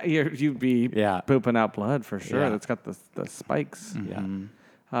dicey. Yeah, you'd be Yeah. pooping out blood for sure. Yeah. That's got the spikes.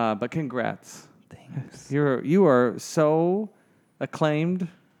 Yeah. But congrats. Thanks. You are so acclaimed.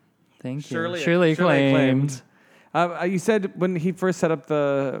 Thank you. Surely claimed. You said when he first set up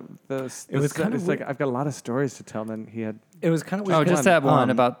the It was kind of it's like I've got a lot of stories to tell. Then he had It was kind of Oh, weird. just that one Um,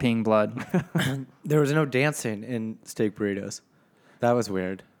 about peeing blood. There was no dancing in steak burritos. That was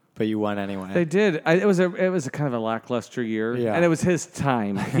weird, but you won anyway. they did. It was a kind of a lackluster year, Yeah. and it was his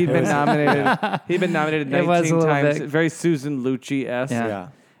time. He'd been nominated. He'd been nominated It was a 19 little times. bit- Very Susan Lucci-esque. Yeah. yeah.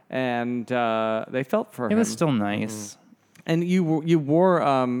 And they felt for It him. was still nice. And you wore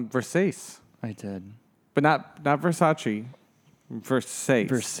Versace, I did. but not Versace. Versace.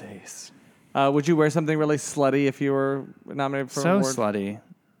 Versace. Would you wear something really slutty if you were nominated for an So award? slutty.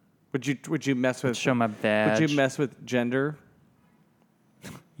 Would you mess with Show my badge. Would you mess with gender?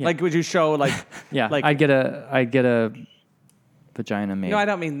 Yeah. Like would you show like Yeah. like I'd get a vagina made. no, I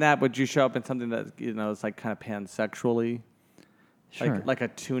don't mean that. Would you show up in something that is like kind of pansexually? Sure. Like a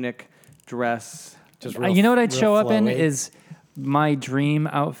tunic dress. Just You know what I'd real show up in flowy. is my dream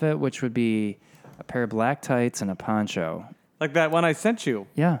outfit, which would be a pair of black tights and a poncho. Like that one I sent you.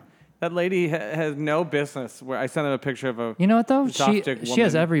 Yeah. That lady has no business. Where I sent him a picture of a. You know what though? Exotic She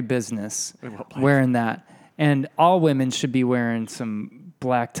has woman. every business what place? wearing that, and all women should be wearing some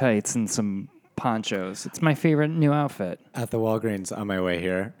black tights and some ponchos. It's my favorite new outfit. At the Walgreens on my way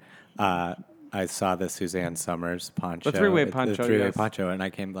here, I saw the Suzanne Summers poncho. The three-way poncho, The three-way yes. poncho, and I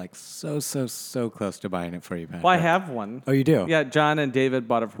came like so close to buying it for you, Patrick. Well, I have one. Oh, you do? Yeah, John and David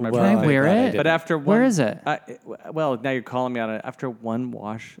bought it for my Well, Can I birthday. wear glad I it? didn't. But after one, Where is it? Well, now you're calling me on it. After one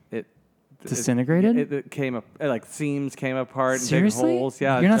wash, it Disintegrated? It came up like seams came apart. And Seriously? big holes.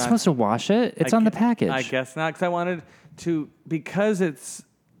 Yeah, You're not John- supposed to wash it. It's on the package. I guess not, because I wanted to because it's.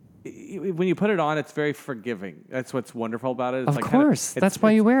 When you put it on, it's very forgiving. That's what's wonderful about it. It's Of like course. That's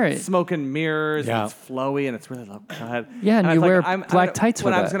why you wear it. Smoke and mirrors. Yeah. And it's flowy and it's really low cut. Yeah, and I you was wear I'm black tights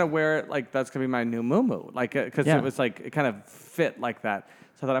when with I was it. gonna wear it, like that's gonna be my new muumuu, like because Yeah. it was like it kind of fit like that.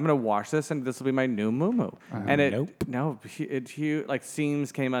 So I thought I'm gonna wash this and this will be my new muumuu. And it like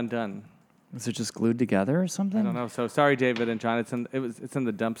seams came undone. Is it just glued together or something? I don't know. So sorry, David and John. It's in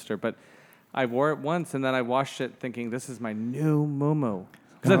the dumpster, but I wore it once and then I washed it thinking this is my new muumuu.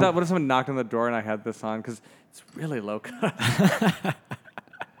 Because I thought, what if someone knocked on the door and I had this on? Because it's really low cut.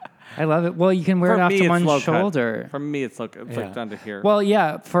 I love it. Well, you can wear it off to one low shoulder. cut. For me, it's like Yeah. down to here. Well,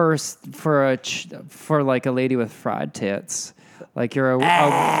 yeah, for like a lady with fried tits, like you're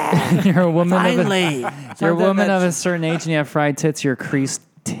you're a woman of a certain age and you have fried tits. Your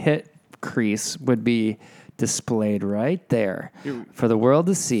tit crease would be displayed right there for the world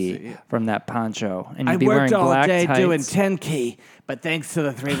to see from that poncho. And you'd I be worked wearing all black day tights. doing 10K, but thanks to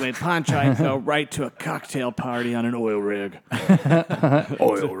the three-way poncho, I can go right to a cocktail party on an oil rig.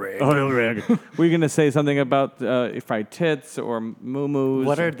 Oil rig. Were you going to say something about fried tits or moo-moos?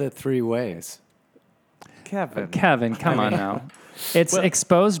 What are the 3 ways? Kevin? Come on now. It's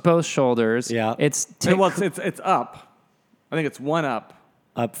exposed both shoulders. Yeah. It's It's up. I think it's one up.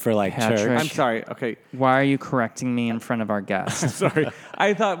 Up for like Patrick. church. I'm sorry. Okay. Why are you correcting me in front of our guests? Sorry.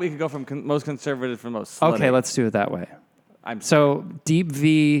 I thought we could go from most conservative to most slutty. Okay, let's do it that way. I'm So deep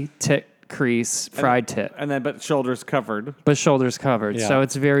V tit crease, fried tit, And then, but shoulders covered. but shoulders covered. Yeah. So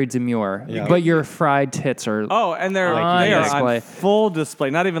it's very demure. Yeah. But your fried tits are Oh, and they On are display. on full display.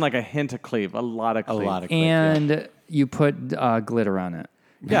 Not even like a hint of cleave. A lot of A cleave. lot of and you put glitter on it.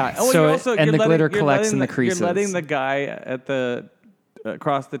 Yeah. So you're it- and the glitter you're collects in the You're creases. letting the guy at the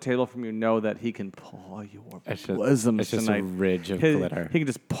across the table from you know that he can paw your bosoms it's just tonight. a ridge of glitter. He can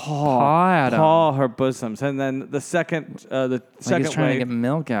just Paw at 'em. paw her bosoms, and then the second Like second he's trying way. to get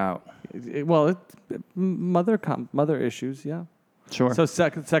milk out. Mother issues, yeah. Sure. So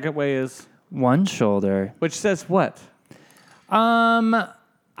second way is One shoulder. which says what?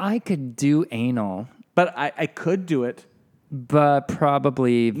 I could do anal, But I could do it, but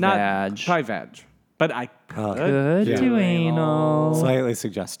probably not vag. probably vag. But I could. Could Yeah. do anal. Slightly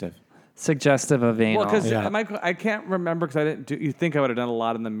suggestive. Suggestive of anal. Well, because Yeah. I can't remember because I didn't do. You think I would have done a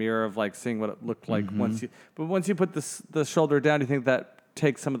lot in the mirror of like seeing what it looked like once you. But once you put the shoulder down, you think that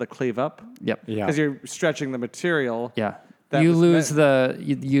takes some of the cleave up Yep. Yeah. because you're stretching the material. Yeah. That You was lose meant-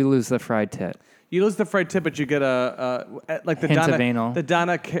 you lose the fried tit. You lose the fried tip, but you get like the Hint Donna, of anal. the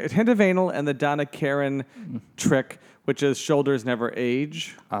Donna hint of anal, and the Donna Karen trick, which is shoulders never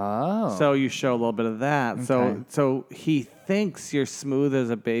age. Oh. So you show a little bit of that. Okay. So he thinks you're smooth as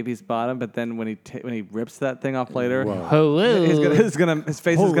a baby's bottom, but then when he rips that thing off later, hello. his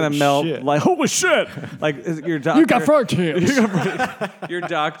face is gonna melt shit. like holy shit! Like your doctor, You got fried tits. your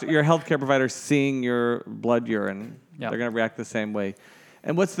doctor, your healthcare provider seeing your blood urine, Yep. they're gonna react the same way.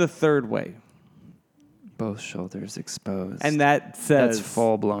 And what's the third way? Both shoulders exposed. And that says that's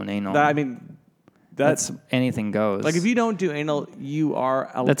full blown anal. I mean, that's anything goes. like if you don't do anal, you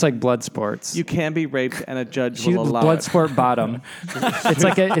are. That's like blood sports. You can be raped, and a judge She- will allow blood it. sport bottom.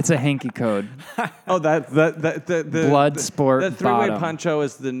 It's a hanky code. Oh, the Blood sport The three-way bottom. poncho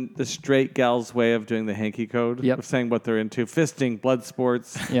is the straight gal's way of doing the hanky code. Yep. Of saying what they're into: fisting, blood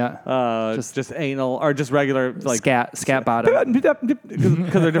sports. Yeah. Just anal or just regular like scat bottom. because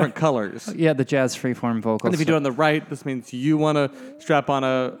they're different colors. Yeah, the jazz freeform vocals. And if you do it on the right, this means you want to strap on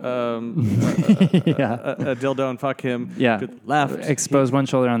yeah. a dildo and fuck him. Yeah. Do the left. Expose one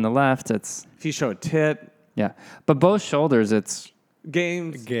shoulder on the left. It's If you show a tit, yeah. But both shoulders, it's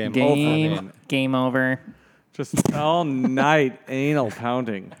games, game over. just all night anal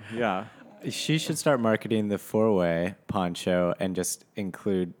pounding. Yeah. She should start marketing the 4-way poncho and just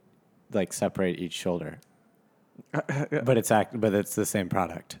include, like, separate each shoulder. But it's the same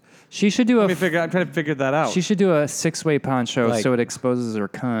product. She should do I'm trying to figure that out. She should do a 6-way poncho Like- so it exposes her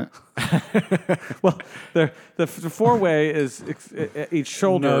cunt. Well, the four-way is each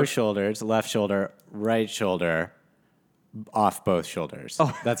shoulder. No shoulders, left shoulder, right shoulder, off both shoulders.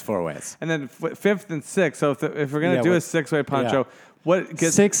 Oh. That's 4 ways. And then fifth and sixth. So if we're going to Yeah, do a what- 6-way poncho, what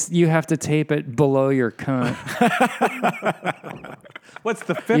gets 6, you have to tape it below your cunt. what's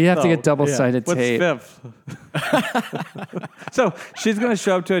the fifth? You have to though? get double-sided What's tape. fifth? So she's going to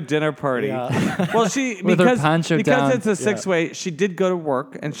show up to a dinner party. Well, With her poncho down. it's a 6-way. She did go to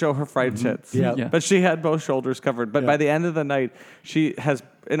work and show her fried tits. Yeah. Yeah. But she had both shoulders covered. But by the end of the night, she has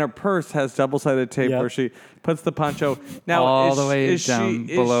in her purse has double-sided tape Yeah. where she puts the poncho now all is- the way is down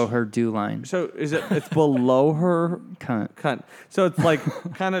she, below her dew line. So it's below her Cunt. cunt. So it's like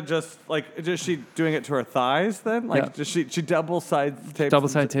kind of just like is she doing it to her thighs then? Like Yeah. does she double-sided tapes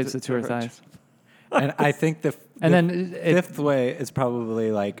Double-sided tapes it to her thighs. And I think the And the then it- fifth way is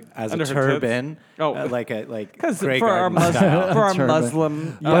probably like as Under a her turban. tits? Oh. like Because Grey for our Garden style. Turban.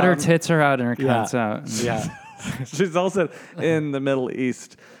 Muslim, But her tits are out and her yeah. cunt's out. Yeah. she's also in the Middle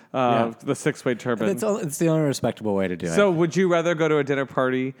East. The 6-way turban. It's the only respectable way to do it. So would you rather go to a dinner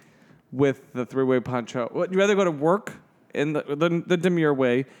party with the 3-way poncho? Would you rather go to work in the demure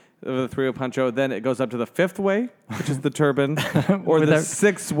way of the 3-way poncho, then it goes up to the 5th way, which is the turban, or the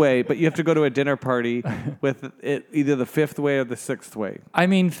 6th way, but you have to go to a dinner party with it either the 5th way or the 6th way. I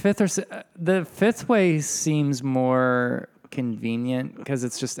mean, the 5th way seems more convenient because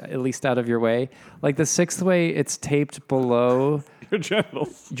it's just at least out of your way. Like the 6th way, it's taped below Your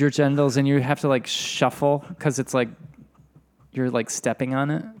genitals. your genitals and you have to like shuffle because it's like You're like stepping on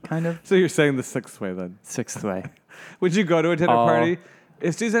it, kind of. So you're saying the sixth way then? Sixth way. Would you go to a dinner Oh. party?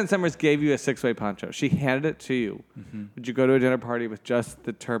 If Suzanne Summers gave you a six-way poncho, she handed it to you, would you go to a dinner party with just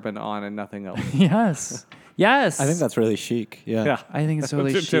the turban on and nothing else? Yes. Yes. I think that's really chic. Yeah. Yeah. I think it's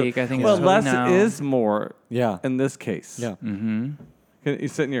really Too. chic. I think Well, it's totally less now. is more Yeah. in this case. Yeah. You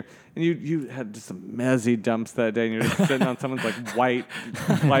sit in your, and you had just some messy dumps that day, and you're just sitting on someone's like white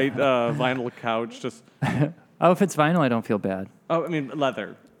vinyl couch. Just Oh, if it's vinyl, I don't feel bad. I mean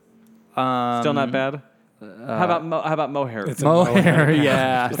leather. Still not bad. How about mohair? It's a Mohair,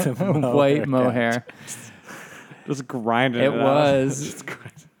 yeah. mohair White mohair. Just grinding. It out. was. Just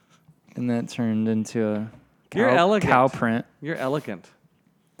grind- And that turned into a You're elegant. cow print. You're elegant.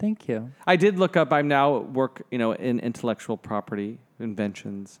 Thank you. I did look up. I'm now work, in intellectual property,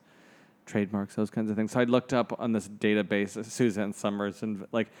 inventions, trademarks, those kinds of things. So I looked up on this database, Suzanne Summers, and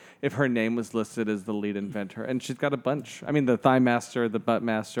like if her name was listed as the lead inventor, and she's got a bunch. I mean, the thigh master, the butt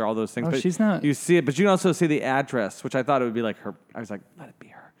master, all those things. Oh, but she's not- You see it, but you can also see the address, which I thought it would be like her. I was like, let it be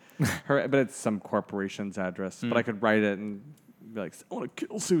her. Her, but it's some corporation's address. But I could write it and be like, I want to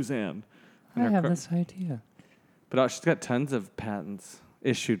kill Suzanne. I have this idea. But she's got tons of patents,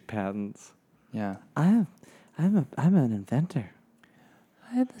 issued patents. Yeah. I'm an inventor.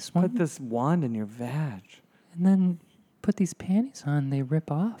 I have this one. Put this wand in your vag. And then put these panties on. They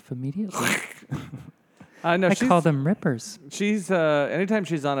rip off immediately. No, I call them rippers. She's anytime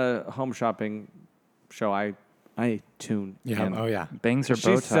she's on a home shopping show, I tune Yeah. in. Oh yeah. Bangs or She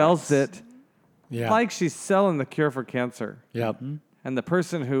Botox. sells it Yeah. like she's selling the cure for cancer. Yep. And the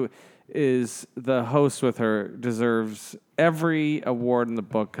person who is the host with her deserves every award in the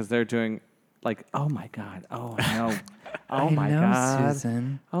book because they're doing like, oh my God, oh no, oh my I know, God,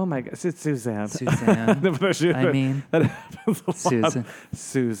 Susan. oh my God, it's Suzanne. Suzanne. I mean, that happens a lot. Susan.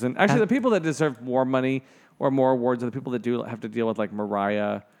 Susan. Actually, the people that deserve more money or more awards are the people that do have to deal with like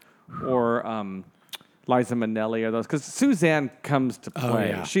Mariah or Liza Minnelli or those. Because Suzanne comes to play.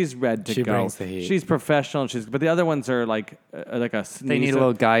 yeah. She's ready to She go. brings the heat. She's professional. But the other ones are like a sneeze. They need a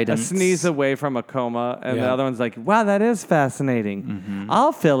little guidance. A sneeze away from a coma. And the Yeah. other one's like, wow, that is fascinating.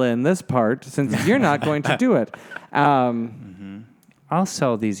 I'll fill in this part since you're not going to do it. I'll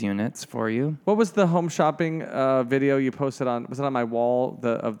sell these units for you. What was the home shopping video you posted on? Was it on my wall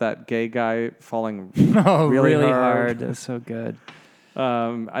of that gay guy falling Oh, really hard? That was so good.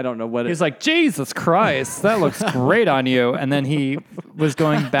 I don't know what He it was like, Jesus Christ, that looks great on you. And then he was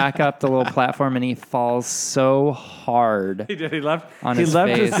going back up the little platform and he falls so hard. He did. He left. On he his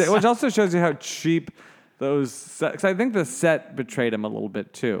left face. his, which also shows you how cheap those. Because I think the set betrayed him a little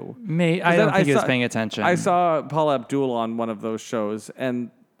bit too. I don't think he was saw- paying attention. I saw Paula Abdul on one of those shows,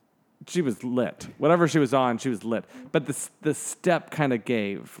 and she was lit. Whatever she was on, she was lit. But the step kind of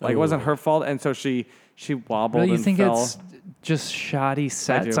gave. Like it wasn't her fault, and so she wobbled Really, you and think fell. it's just shoddy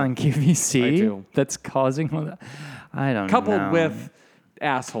sets do. on QVC I do. that's causing all that? I don't know. Coupled with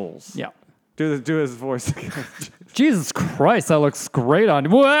assholes. Yeah. Do his voice again. Jesus Christ, that looks great on you.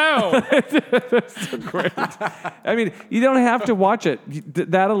 Wow. Great. I mean, you don't have to watch it.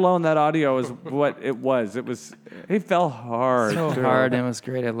 That alone, that audio is what it was. It was. He fell hard. So too. hard, and it was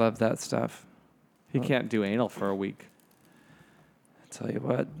great. I love that stuff. He can't do anal for a week. I tell you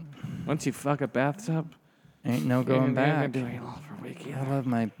what, Once you fuck a bathtub, ain't no going you're not gonna back. do anal for a week. I love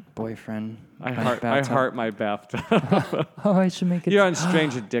my boyfriend. I my heart bathtub. my bathtub. Oh, I should make it. You're on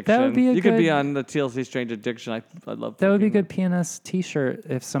Strange Addiction. would be a you could be good- on the TLC Strange Addiction. I love That would be a fucking- good PNS T-shirt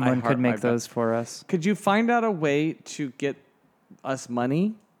if someone heart could my make those for us. Could you find out a way to get us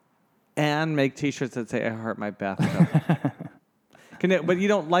money and make T-shirts that say "I heart my bathtub"? But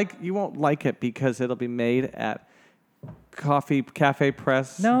you won't like it because it'll be made at Cafe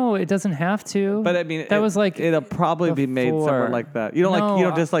Press. No, it doesn't have to. But I mean, that was like it'll probably be made somewhere before. like that. You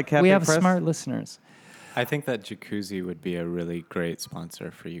don't dislike Cafe We have Press? smart listeners. I think that jacuzzi would be a really great sponsor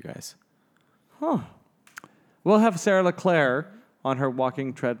for you guys. We'll have Sarah LeClaire on her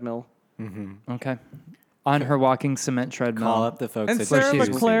walking treadmill. Okay. On her walking cement treadmill. Call up the folks And at Sarah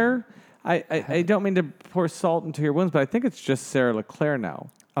Jacuzzi. LeClaire, I don't mean to pour salt into your wounds, but I think it's just Sarah LeClaire now.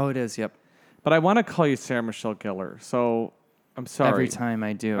 Oh, it is. Yep. But I want to call you Sarah Michelle Gellar, so I'm sorry. Every time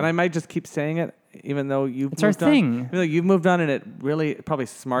I do. And I might just keep saying it, even though you've It's our moved on. thing. Even though you've moved on, and it really probably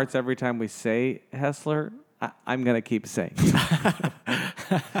smarts every time we say Hessler. I'm gonna keep saying. it.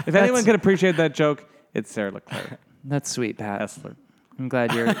 If anyone can appreciate that joke, it's Sarah LeClaire. That's sweet, Pat. Hessler. I'm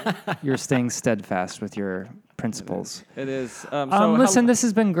glad you're staying steadfast with your principles. It is. So listen, this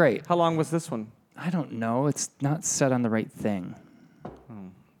has been great. How long was this one? I don't know. It's not set on the right thing.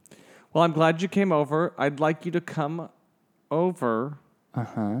 Well, I'm glad you came over. I'd like you to come over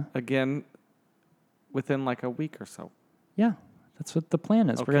again within like a week or so. Yeah, that's what the plan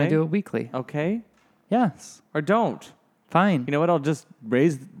is. We're going Okay. to do it weekly. Okay? Yes. Or don't. Fine. You know what? I'll just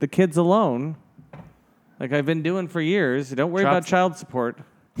raise the kids alone, like I've been doing for years. Don't worry Drop about child support.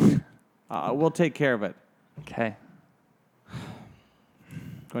 We'll take care of it. Okay.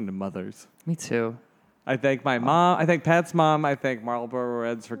 Going to mothers. Me too. I thank my mom. I thank Pat's mom. I thank Marlboro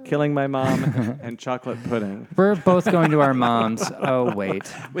Reds for killing my mom and chocolate pudding. We're both going to our moms. Oh, wait.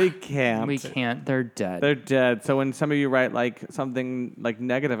 We can't. We can't. They're dead. They're dead. So when some of you write like something like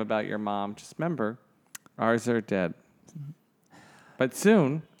negative about your mom, just remember, ours are dead. But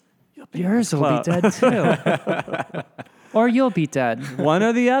soon, Yours will be dead too. Or you'll be dead. one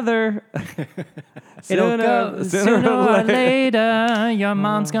or the other. It'll go sooner or later. Your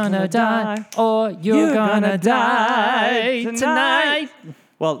mom's gonna die, or you're gonna die tonight.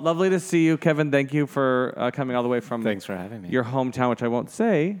 Well, lovely to see you, Kevin. Thank you for coming all the way from Thanks for having me. your hometown, which I won't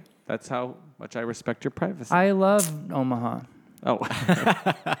say. That's how much I respect your privacy. I love Omaha. Oh.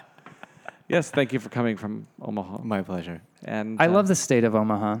 Yes, thank you for coming from Omaha. My pleasure. And I love the state of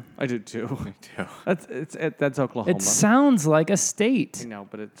Omaha. I do too. Me too. That's Oklahoma. It sounds like a I state. know,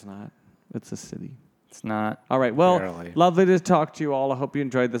 but it's not. It's a city. It's not. All right. Well, Barely. lovely to talk to you all. I hope you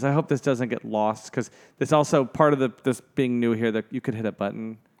enjoyed this. I hope this doesn't get lost because there's also part of this being new here that you could hit a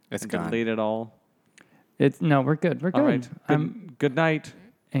button It's and gone. delete it all. No, we're good. We're good. All right. Good night.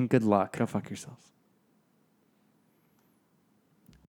 And good luck. Go fuck yourselves.